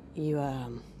 You,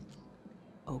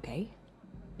 okay?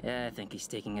 Yeah, I think he's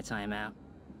taking a time out.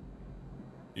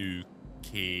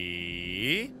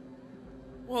 Okay.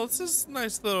 Well, this is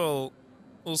nice little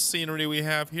scenery we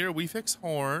have here. We fix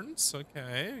horns.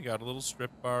 Okay, we got a little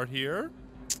strip bar here.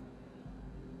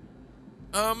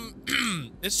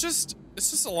 It's just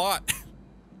a lot.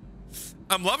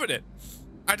 I'm loving it.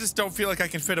 I just don't feel like I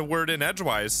can fit a word in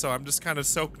edgewise, so I'm just kind of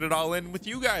soaking it all in with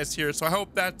you guys here. So I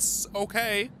hope that's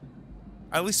okay.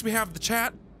 At least we have the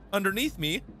chat underneath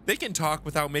me. They can talk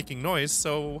without making noise.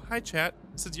 So hi, chat.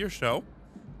 This is your show,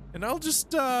 and I'll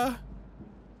just be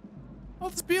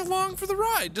along for the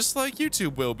ride, just like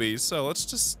YouTube will be. So let's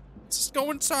just go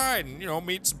inside and, you know,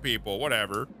 meet some people,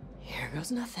 whatever. Here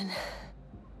goes nothing.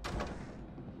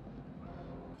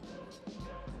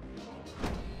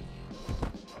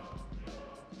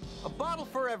 A bottle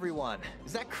for everyone.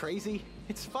 Is that crazy?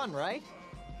 It's fun, right?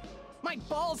 My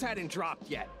balls hadn't dropped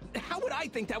yet. How would I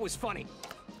think that was funny?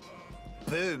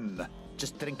 Boom.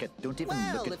 Just drink it. Don't even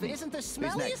Well, look at if me. it isn't the Who's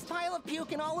next? smelliest pile of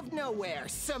puke in all of nowhere,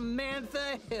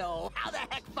 Samantha Hill. How the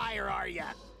heck fire are ya?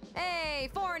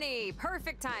 Hey, Forney!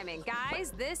 Perfect timing.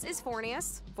 Guys, this is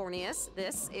Fornius.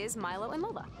 This is Milo and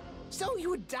Lola. So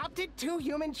you adopted 2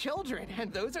 human children,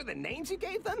 and those are the names you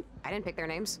gave them? I didn't pick their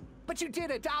names. But you did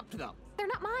adopt them. They're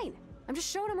not mine. I'm just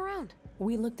showing them around.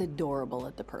 We looked adorable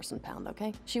at the person pound,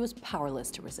 okay? She was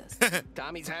powerless to resist.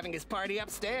 Tommy's having his party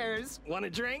upstairs. Want a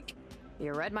drink?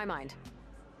 You read my mind.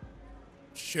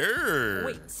 Sure.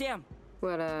 Wait, Sam.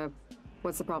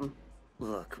 What's the problem?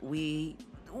 Look, we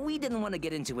didn't want to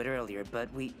get into it earlier,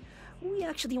 but we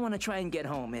actually want to try and get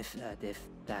home if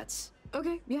that's...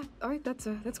 Okay, yeah, all right, that's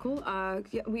cool.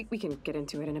 Yeah, we can get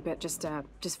into it in a bit. Just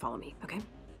follow me, okay?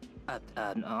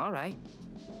 All right.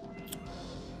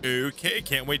 Okay,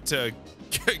 can't wait to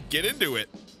get into it.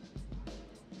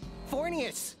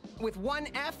 Fornius, with 1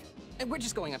 F, and we're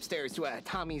just going upstairs to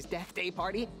Tommy's death day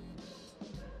party.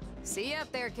 See you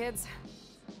up there, kids.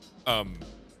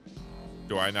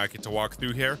 Do I not get to walk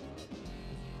through here?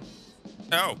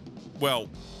 Oh, well,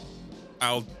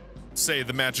 I'll say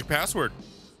the magic password.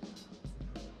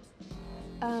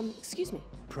 Excuse me,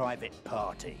 Private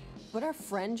party. but our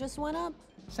friend just went up?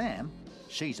 Sam,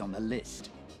 she's on the list.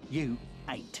 You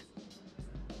ain't.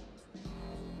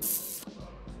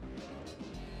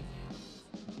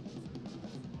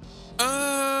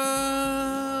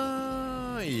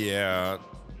 Yeah,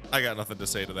 I got nothing to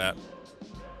say to that.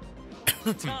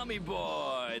 Tommy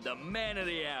boy, the man of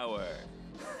the hour.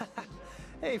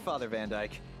 Hey, Father Van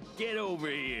Dyke. Get over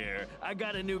here. I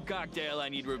got a new cocktail I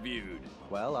need reviewed.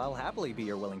 Well, I'll happily be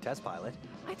your willing test pilot.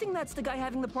 I think that's the guy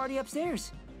having the party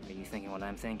upstairs. Are you thinking what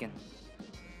I'm thinking?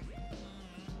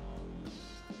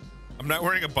 I'm not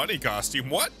wearing a bunny costume.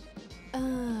 What?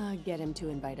 Get him to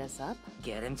invite us up?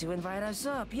 Get him to invite us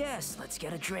up, yes. Let's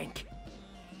get a drink.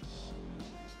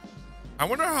 I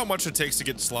wonder how much it takes to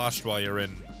get sloshed while you're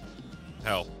in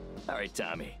hell. All right,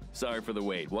 Tommy. Sorry for the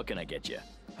wait. What can I get you?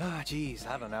 Ah, geez,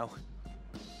 I don't know.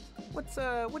 What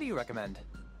do you recommend?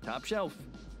 Top shelf.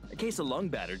 A case of lung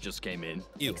batter just came in.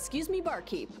 Excuse me,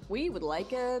 barkeep. We would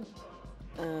like a...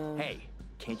 Hey,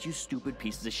 can't you stupid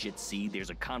pieces of shit see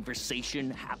there's a conversation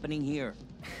happening here?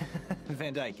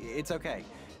 Van Dyke, it's okay.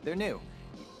 They're new.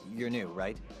 You're new,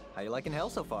 right? How you liking hell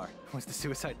so far? Was the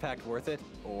suicide pact worth it?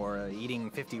 Or eating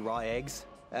 50 raw eggs?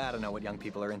 I don't know what young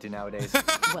people are into nowadays.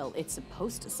 Well, it's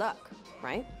supposed to suck,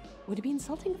 right? Would it be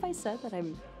insulting if I said that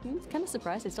I'm kind of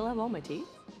surprised I still have all my teeth?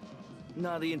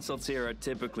 No, the insults here are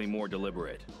typically more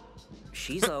deliberate.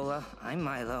 She's Lola, I'm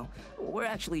Milo. We're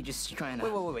actually just trying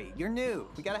to... Wait. You're new.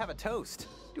 We gotta have a toast.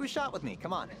 Do a shot with me,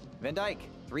 come on. Van Dyke,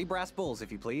 3 brass bulls,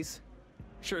 if you please.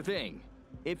 Sure thing.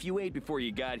 If you ate before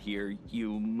you got here,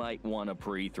 you might want to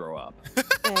pre-throw up.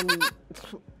 And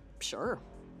sure,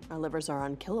 our livers are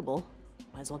unkillable.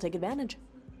 Might as well take advantage.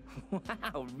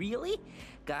 Wow, really?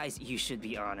 Guys, you should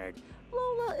be honored.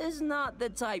 Lola is not the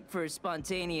type for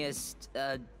spontaneous,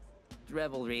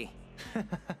 revelry.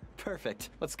 Perfect.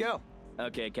 Let's go.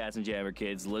 Okay, cats and jabber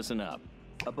kids, listen up.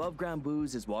 Above ground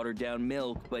booze is watered down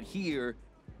milk, but here,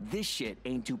 this shit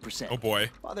ain't 2%. Oh boy.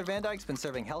 Father Van Dyke's been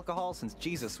serving alcohol since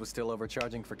Jesus was still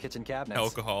overcharging for kitchen cabinets.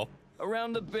 Alcohol.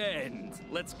 Around the bend.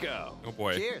 Let's go. Oh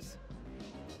boy. Cheers.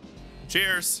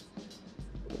 Cheers.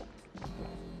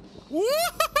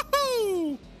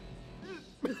 Woo-hoo-hoo-hoo!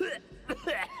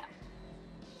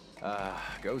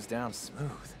 Goes down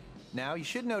smooth. Now, you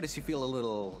should notice you feel a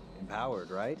little empowered,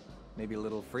 right? Maybe a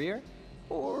little freer?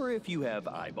 Or if you have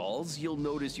eyeballs, you'll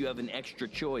notice you have an extra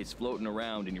choice floating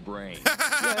around in your brain.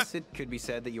 Yes, it could be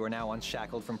said that you are now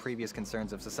unshackled from previous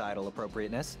concerns of societal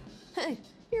appropriateness. Hey,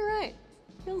 you're right.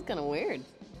 Feels kind of weird.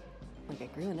 Like I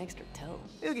grew an extra toe.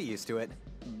 You'll get used to it.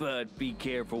 But be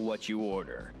careful what you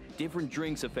order. Different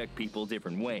drinks affect people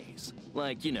different ways.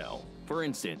 Like, you know, for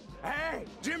instance... Hey,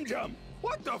 Jim Jum!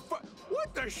 What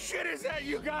the shit is that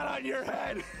you got on your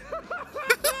head?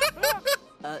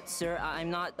 Sir, I'm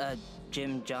not,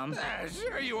 Jim Jum.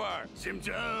 Sure you are, Jim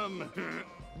Jum.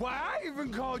 Why, I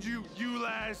even called you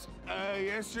last,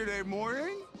 yesterday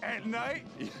morning? At night?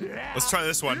 Yeah. Let's try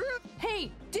this one.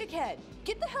 Hey, dickhead!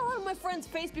 Get the hell out of my friend's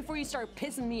face before you start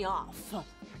pissing me off.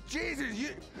 Jesus,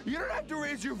 you don't have to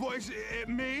raise your voice at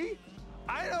me.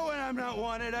 I know when I'm not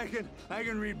wanted. I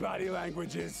can read body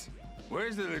languages.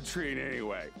 Where's the latrine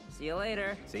anyway? See you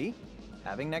later. See?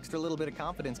 Having an extra little bit of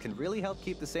confidence can really help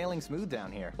keep the sailing smooth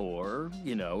down here. Or,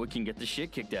 you know, it can get the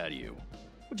shit kicked out of you.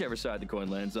 Whichever side the coin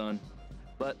lands on.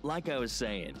 But like I was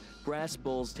saying, brass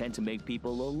bowls tend to make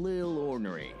people a little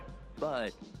ornery.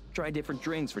 But try different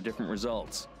drinks for different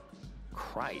results.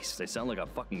 Christ, they sound like a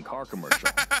fucking car commercial.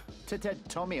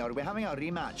 Tommy, are we having a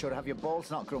rematch or have your balls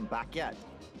not grown back yet?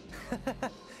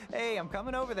 Hey, I'm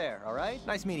coming over there, all right?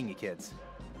 Nice meeting you, kids.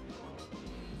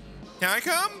 Can I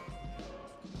come?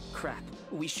 Crap,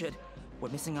 we're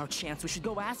missing our chance. We should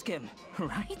go ask him,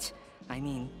 right? I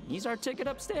mean, he's our ticket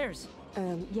upstairs.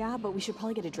 Yeah, but we should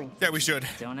probably get a drink. Yeah, we should.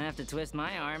 Don't have to twist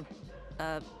my arm.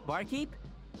 Barkeep,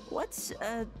 what's,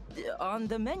 on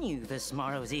the menu this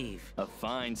tomorrow's eve? A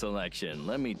fine selection,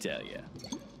 let me tell you.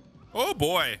 Oh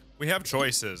boy, we have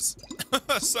choices.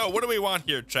 So what do we want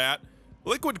here, chat?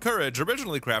 Liquid Courage,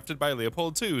 originally crafted by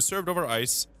Leopold II, served over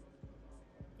ice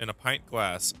in a pint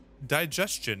glass.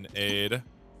 Digestion aid.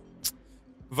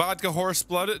 Vodka Horse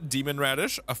Blood, Demon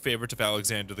Radish, a favorite of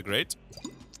Alexander the Great.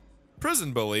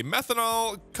 Prison Bully,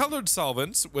 methanol, colored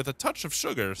solvents with a touch of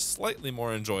sugar, slightly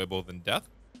more enjoyable than death.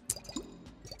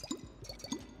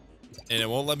 And it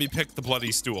won't let me pick the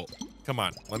bloody stool. Come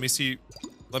on, let me see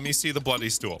the bloody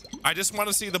stool. I just want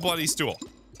to see the bloody stool.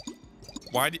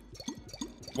 Why do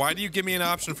you give me an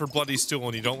option for bloody stool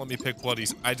and you don't let me pick bloody?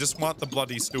 I just want the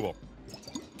bloody stool.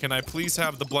 Can I please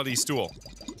have the bloody stool?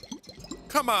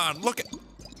 Come on, look at.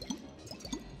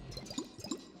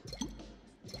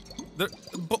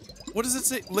 What does it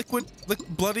say? Liquid,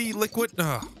 bloody liquid.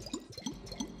 Ugh.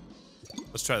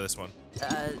 Let's try this one.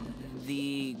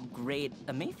 The Great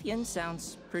Amathian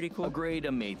sounds pretty cool. A Great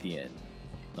Amathian.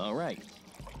 All right.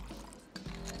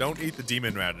 Don't eat the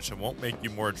demon radish. It won't make you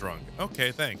more drunk.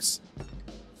 Okay, thanks.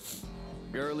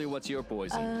 Girly, what's your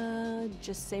poison?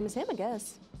 Just same as him, I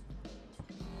guess.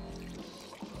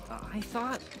 I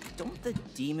thought, don't the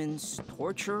demons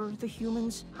torture the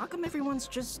humans? How come everyone's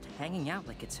just hanging out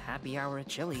like it's happy hour at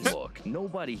Chili's? Look,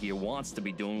 nobody here wants to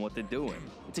be doing what they're doing.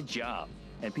 It's a job,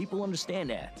 and people understand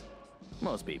that.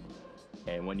 Most people.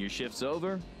 And when your shift's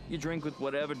over, you drink with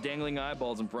whatever dangling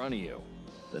eyeballs in front of you.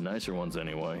 The nicer ones,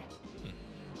 anyway.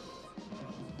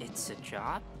 It's a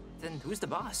job? Then who's the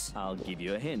boss? I'll give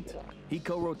you a hint. He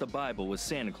co-wrote the Bible with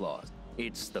Santa Claus.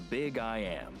 It's the big I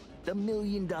am. The $1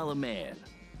 Million Man.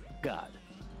 God.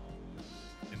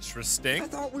 Interesting. I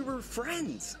thought we were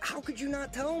friends. How could you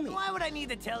not tell me? Why would I need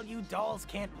to tell you dolls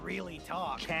can't really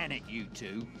talk? Can it, you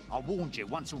two? I warned you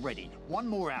once already. One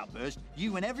more outburst,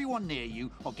 you and everyone near you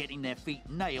are getting their feet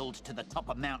nailed to the top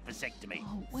of Mount Vasectomy.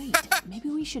 Oh, wait. Maybe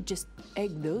we should just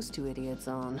egg those two idiots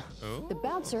on. Oh. The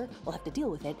bouncer will have to deal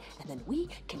with it, and then we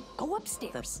can go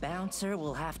upstairs. The bouncer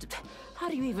will have to... How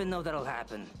do you even know that'll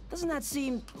happen? Doesn't that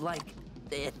seem like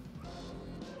it?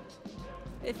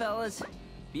 Hey, fellas.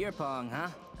 Beer pong, huh?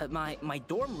 My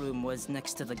dorm room was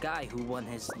next to the guy who won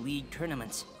his league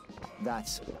tournaments.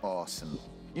 That's awesome.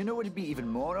 You know what would be even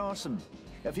more awesome?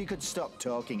 If you could stop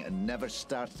talking and never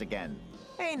start again.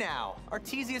 Hey now,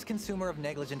 Artesia's consumer of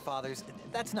negligent fathers,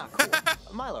 that's not cool.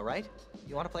 Milo, right?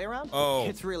 You want to play around? Oh.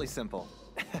 It's really simple.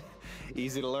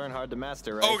 Easy to learn, hard to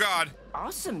master, right? Oh God.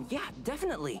 Awesome, yeah,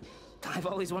 definitely. I've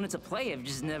always wanted to play, I've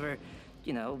just never,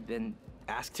 you know, been...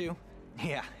 Asked to?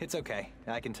 Yeah, it's okay.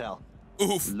 I can tell.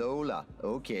 Oof. Lola,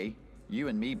 okay. You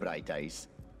and me, Bright Eyes.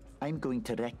 I'm going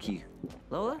to wreck you.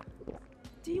 Lola,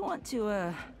 do you want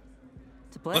to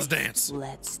play? Let's dance.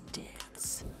 Let's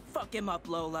dance. Fuck him up,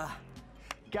 Lola.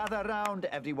 Gather round,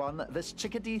 everyone. This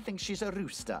chickadee thinks she's a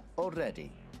rooster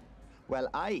already. Well,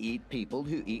 I eat people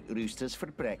who eat roosters for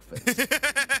breakfast.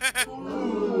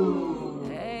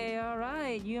 Hey, all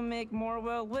right. You make more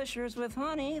well-wishers with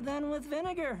honey than with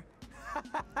vinegar.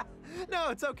 No,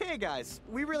 it's okay, guys.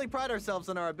 We really pride ourselves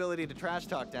on our ability to trash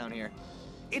talk down here.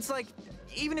 It's like,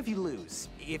 even if you lose,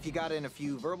 if you got in a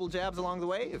few verbal jabs along the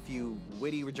way, a few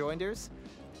witty rejoinders.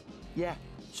 Yeah,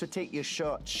 so take your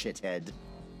shot, shithead.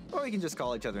 Or we can just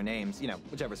call each other names, you know,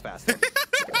 whichever's faster.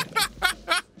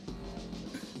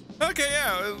 Okay,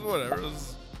 yeah, whatever.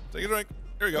 Let's take a drink.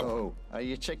 Here we go. Oh, are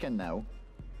you chicken now?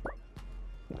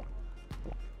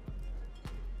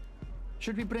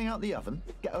 Should we bring out the oven?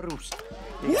 Get a roast.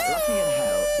 You got lucky in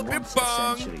hell once a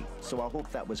century, so I hope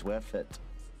that was worth it.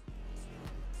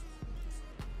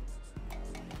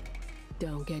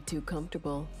 Don't get too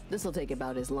comfortable. This'll take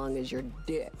about as long as your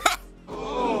dick. There we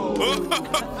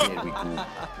go.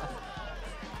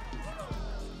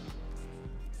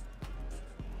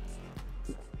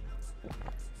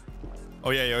 Oh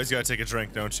yeah, you always gotta take a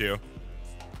drink, don't you?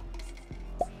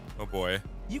 Oh boy.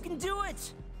 You can do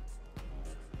it!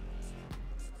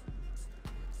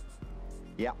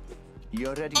 Yeah,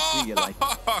 you're ready for your life.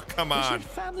 Oh, come on. Does your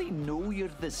family know you're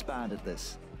this bad at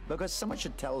this? Because someone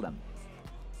should tell them.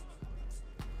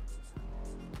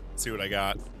 Let's see what I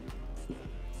got.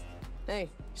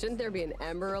 Hey, shouldn't there be an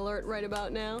Amber Alert right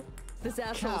about now? This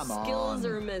asshole's Come skills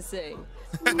on. are missing.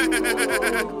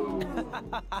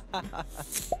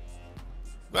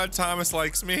 Glad Thomas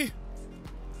likes me.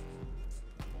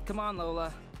 Come on,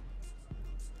 Lola.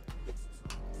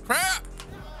 Crap!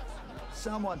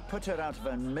 Someone put her out of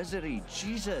her misery,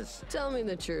 Jesus. Tell me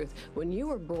the truth. When you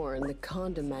were born, the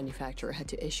condom manufacturer had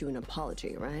to issue an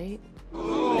apology, right?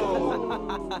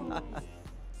 We're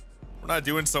not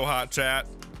doing so hot, chat.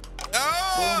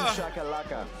 Boom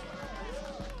shakalaka.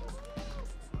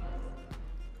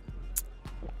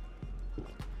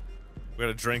 We got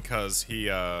a drink cause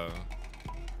he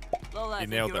Lola, he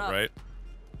nailed it, right?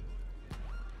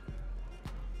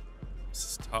 This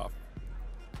is tough.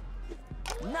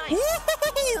 Nice.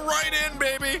 Woo-hoo-hoo! Right in,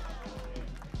 baby.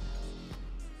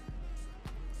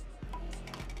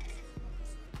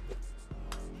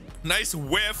 Nice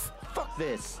whiff. Fuck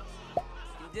this.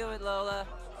 You do it, Lola.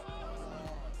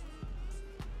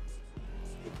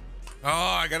 Oh,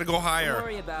 I gotta go higher. Don't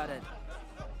worry about it.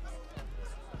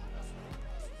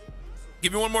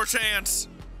 Give me one more chance.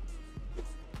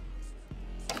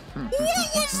 What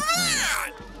was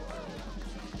that?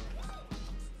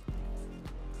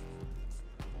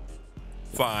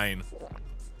 Fine.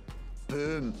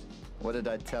 Boom. What did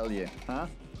I tell you, huh?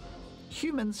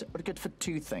 Humans are good for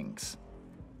two things.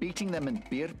 Beating them in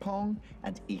beer pong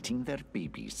and eating their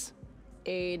babies.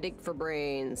 A dick for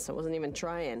brains. I wasn't even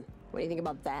trying. What do you think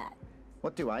about that?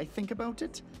 What do I think about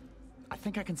it? I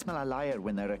think I can smell a liar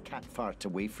when they're a cat fart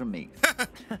away from me.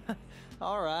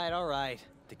 All right.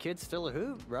 The kid's still a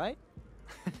hoot, right?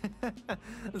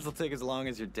 This'll take as long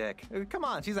as your dick. Come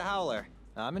on, she's a howler.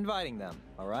 I'm inviting them,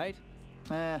 all right?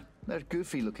 They're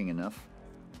goofy looking enough.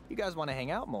 You guys want to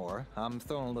hang out more? I'm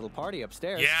throwing a little party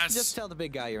upstairs. Yes! Just tell the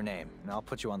big guy your name, and I'll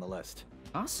put you on the list.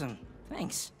 Awesome.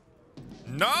 Thanks.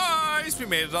 Nice! We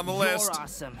made it on the list. You're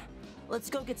awesome. Let's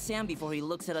go get Sam before he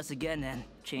looks at us again and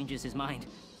changes his mind.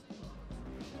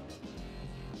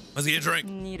 Let's get a drink.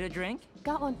 Need a drink?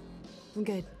 Got one. I'm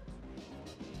good.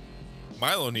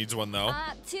 Milo needs one, though.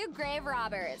 2 grave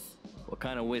robbers. What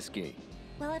kind of whiskey?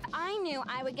 Well, if I knew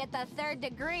I would get the 3rd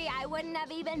degree, I wouldn't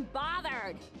have even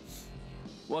bothered.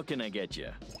 What can I get you?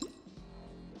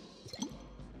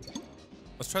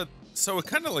 Let's try. So it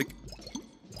kind of like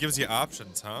gives you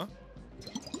options, huh?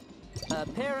 A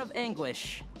pair of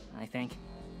anguish, I think.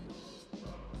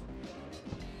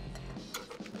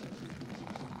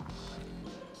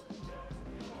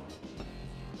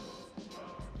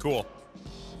 Cool.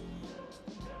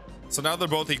 So now they're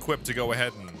both equipped to go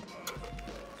ahead and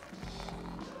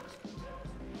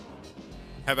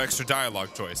have extra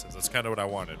dialogue choices. That's kind of what I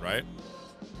wanted, right?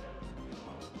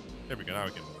 There we go. Now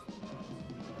we can move.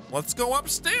 Let's go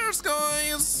upstairs,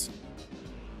 guys.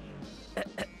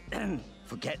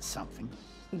 Forget something.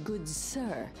 Good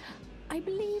sir. I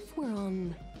believe we're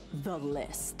on the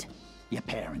list. Your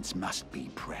parents must be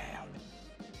proud.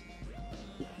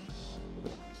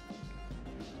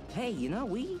 Hey, you know,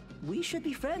 we should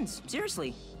be friends.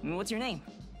 Seriously. What's your name?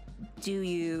 Do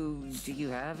you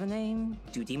have a name?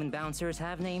 Do demon bouncers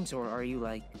have names, or are you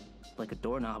like a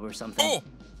doorknob or something? Oh!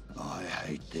 I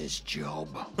hate this job.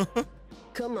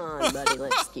 Come on, buddy.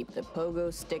 Let's keep the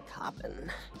pogo stick hopping.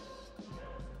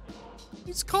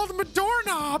 He's called him a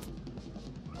doorknob.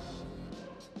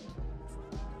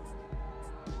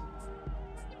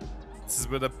 This is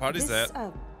where the party's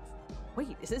at.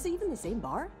 Wait, is this even the same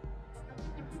bar?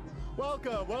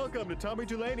 Welcome to Tommy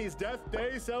Delaney's Death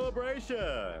Day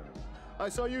celebration. I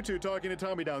saw you two talking to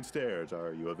Tommy downstairs.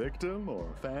 Are you a victim or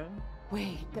a fan?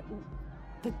 Wait,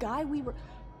 the guy we were...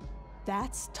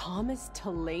 That's Thomas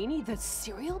Delaney, the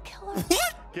serial killer?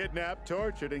 What? kidnapped,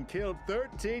 tortured, and killed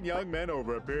 13 young men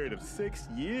over a period of 6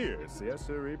 years. Yes,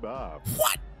 sir, Bob.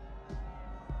 What?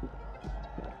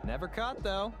 Never caught,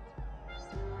 though.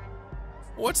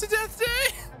 What's a death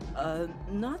day?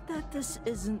 Not that this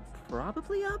isn't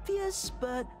probably obvious,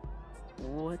 but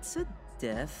what's a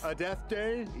death? A death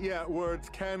day? Yeah, words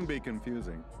can be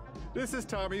confusing. This is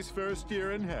Tommy's first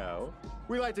year in hell.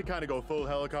 We like to kind of go full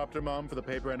helicopter mom for the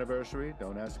paper anniversary.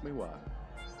 Don't ask me why.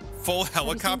 Full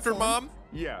helicopter mom?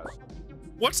 Yes.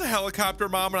 What's a helicopter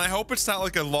mom? And I hope it's not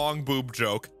like a long boob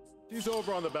joke. She's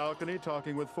over on the balcony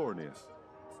talking with Fornius.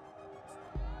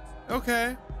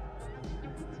 Okay.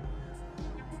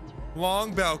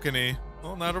 Long balcony.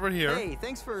 Well, not over here. Hey,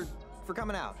 thanks for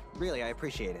coming out. Really, I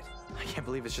appreciate it. I can't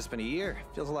believe it's just been a year.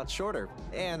 Feels a lot shorter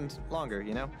and longer,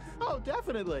 you know? Oh,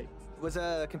 definitely. Was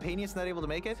Companius not able to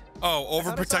make it? Oh,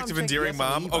 overprotective, endearing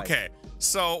mom? Okay.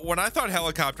 So when I thought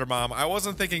helicopter mom, I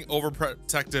wasn't thinking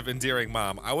overprotective, endearing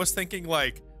mom. I was thinking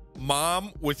like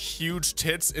mom with huge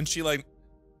tits and she like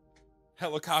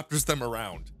helicopters them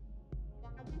around.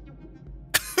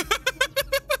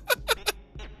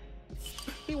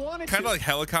 He wanted kind of like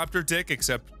helicopter dick,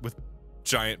 except with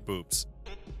giant boobs.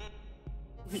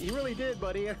 He really did,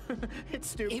 buddy. It's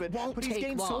stupid. It won't but he's take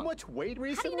gained long. so much weight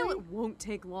recently. How do you know it won't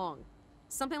take long?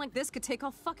 Something like this could take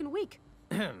all fucking week.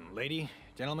 Lady,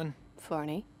 gentlemen.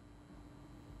 Forney.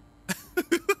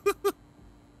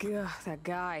 Ugh, that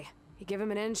guy. You give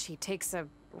him an inch, he takes a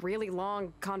really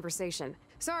long conversation.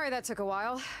 Sorry that took a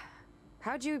while.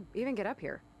 How'd you even get up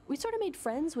here? We sort of made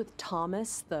friends with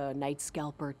Thomas, the Night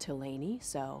Scalper Tillaney,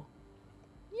 so...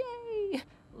 Yay!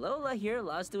 Lola here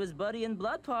lost to his buddy in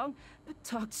Blood Pong, but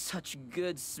talked such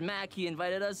good smack he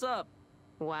invited us up.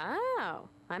 Wow,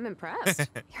 I'm impressed.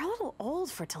 You're a little old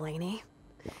for Tillaney.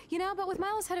 You know, but with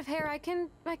Milo's head of hair, I can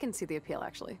see the appeal,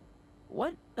 actually.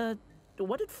 What did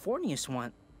Fornius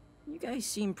want? You guys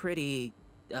seem pretty,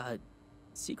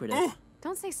 secretive.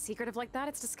 Don't say secretive like that,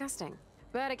 it's disgusting.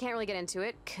 But I can't really get into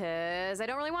it, cause I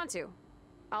don't really want to.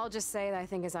 I'll just say that I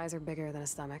think his eyes are bigger than his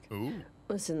stomach. Ooh.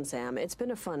 Listen, Sam, it's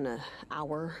been a fun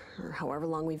hour, or however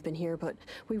long we've been here, but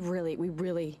we really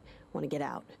want to get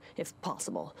out, if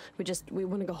possible. We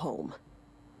want to go home.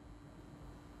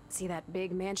 See that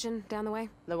big mansion down the way?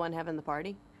 The one having the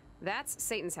party? That's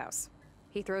Satan's house.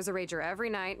 He throws a rager every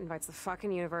night, invites the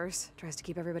fucking universe, tries to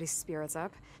keep everybody's spirits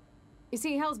up. You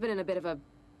see, Hell's been in a bit of a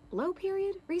low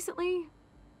period recently.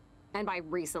 And by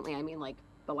recently, I mean like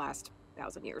the last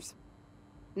 1,000 years.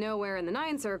 Nowhere in the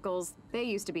Nine Circles, they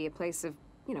used to be a place of,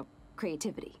 you know,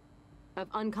 creativity. Of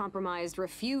uncompromised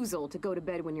refusal to go to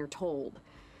bed when you're told.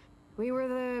 We were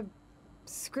the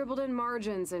scribbled in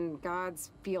margins in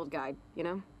God's field guide, you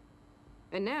know?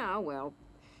 And now, well,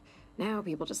 now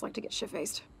people just like to get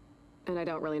shit-faced. And I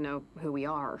don't really know who we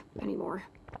are anymore.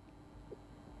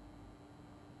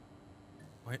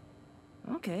 What?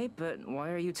 Okay, but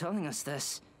why are you telling us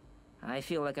this? I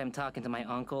feel like I'm talking to my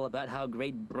uncle about how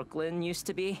great Brooklyn used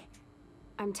to be.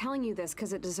 I'm telling you this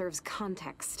because it deserves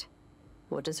context.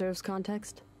 What deserves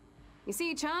context? You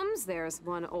see, chums, there's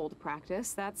one old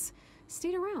practice that's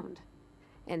stayed around.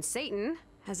 And Satan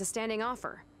has a standing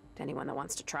offer to anyone that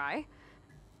wants to try.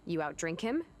 You outdrink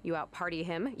him, you outparty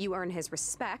him, you earn his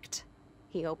respect.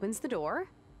 He opens the door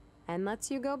and lets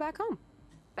you go back home.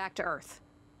 Back to Earth.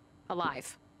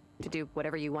 Alive. To do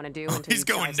whatever you want to do until he's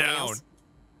going down.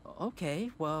 Okay,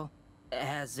 well,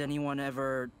 has anyone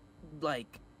ever,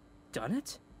 like, done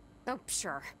it? Oh,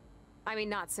 sure. I mean,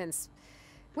 not since...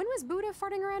 When was Buddha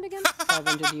farting around again?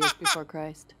 500 years before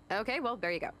Christ. Okay, well,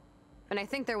 there you go. And I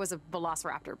think there was a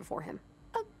velociraptor before him.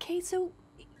 Okay, so...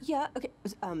 Yeah, okay.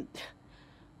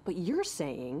 But you're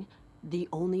saying the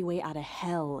only way out of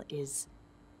hell is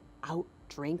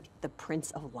outdrink the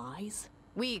Prince of Lies?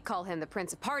 We call him the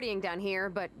Prince of Partying down here,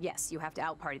 but yes, you have to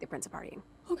outparty the Prince of Partying.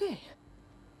 Okay.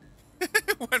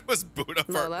 When was Buddha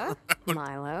Lola,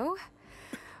 Milo,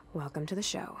 welcome to the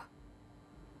show.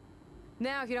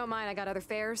 Now, if you don't mind, I got other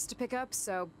fares to pick up,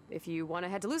 so if you want to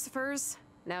head to Lucifer's,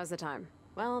 now's the time.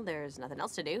 Well, there's nothing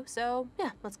else to do, so yeah,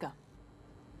 let's go.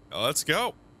 Let's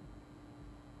go.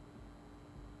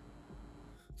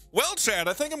 Well, Chad,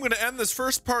 I think I'm going to end this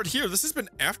first part here. This has been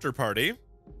Afterparty.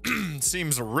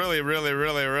 Seems really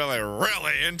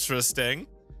interesting.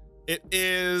 It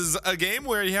is a game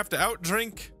where you have to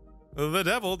outdrink the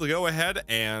devil to go ahead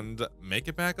and make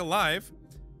it back alive.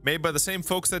 Made by the same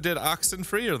folks that did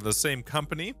OXENFREE, or the same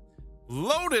company.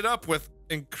 Loaded up with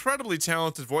incredibly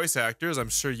talented voice actors, I'm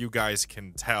sure you guys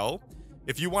can tell.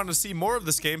 If you want to see more of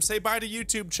this game, say bye to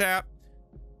YouTube, chat.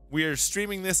 We are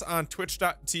streaming this on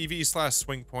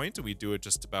twitch.tv/SwingPoynt. We do it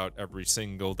just about every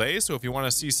single day, so if you want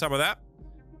to see some of that,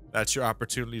 that's your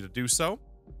opportunity to do so.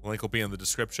 The link will be in the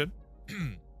description.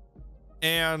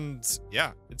 And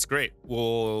yeah, it's great.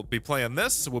 We'll be playing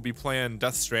this. We'll be playing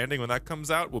Death Stranding when that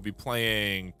comes out. We'll be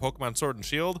playing Pokemon Sword and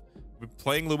Shield. We'll be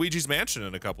playing Luigi's Mansion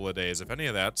in a couple of days. If any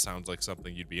of that sounds like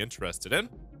something you'd be interested in,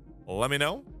 let me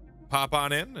know. Pop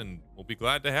on in and we'll be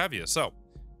glad to have you. So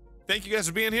thank you guys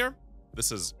for being here.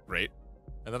 This is great.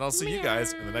 And then I'll see you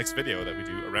guys in the next video that we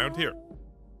do around here.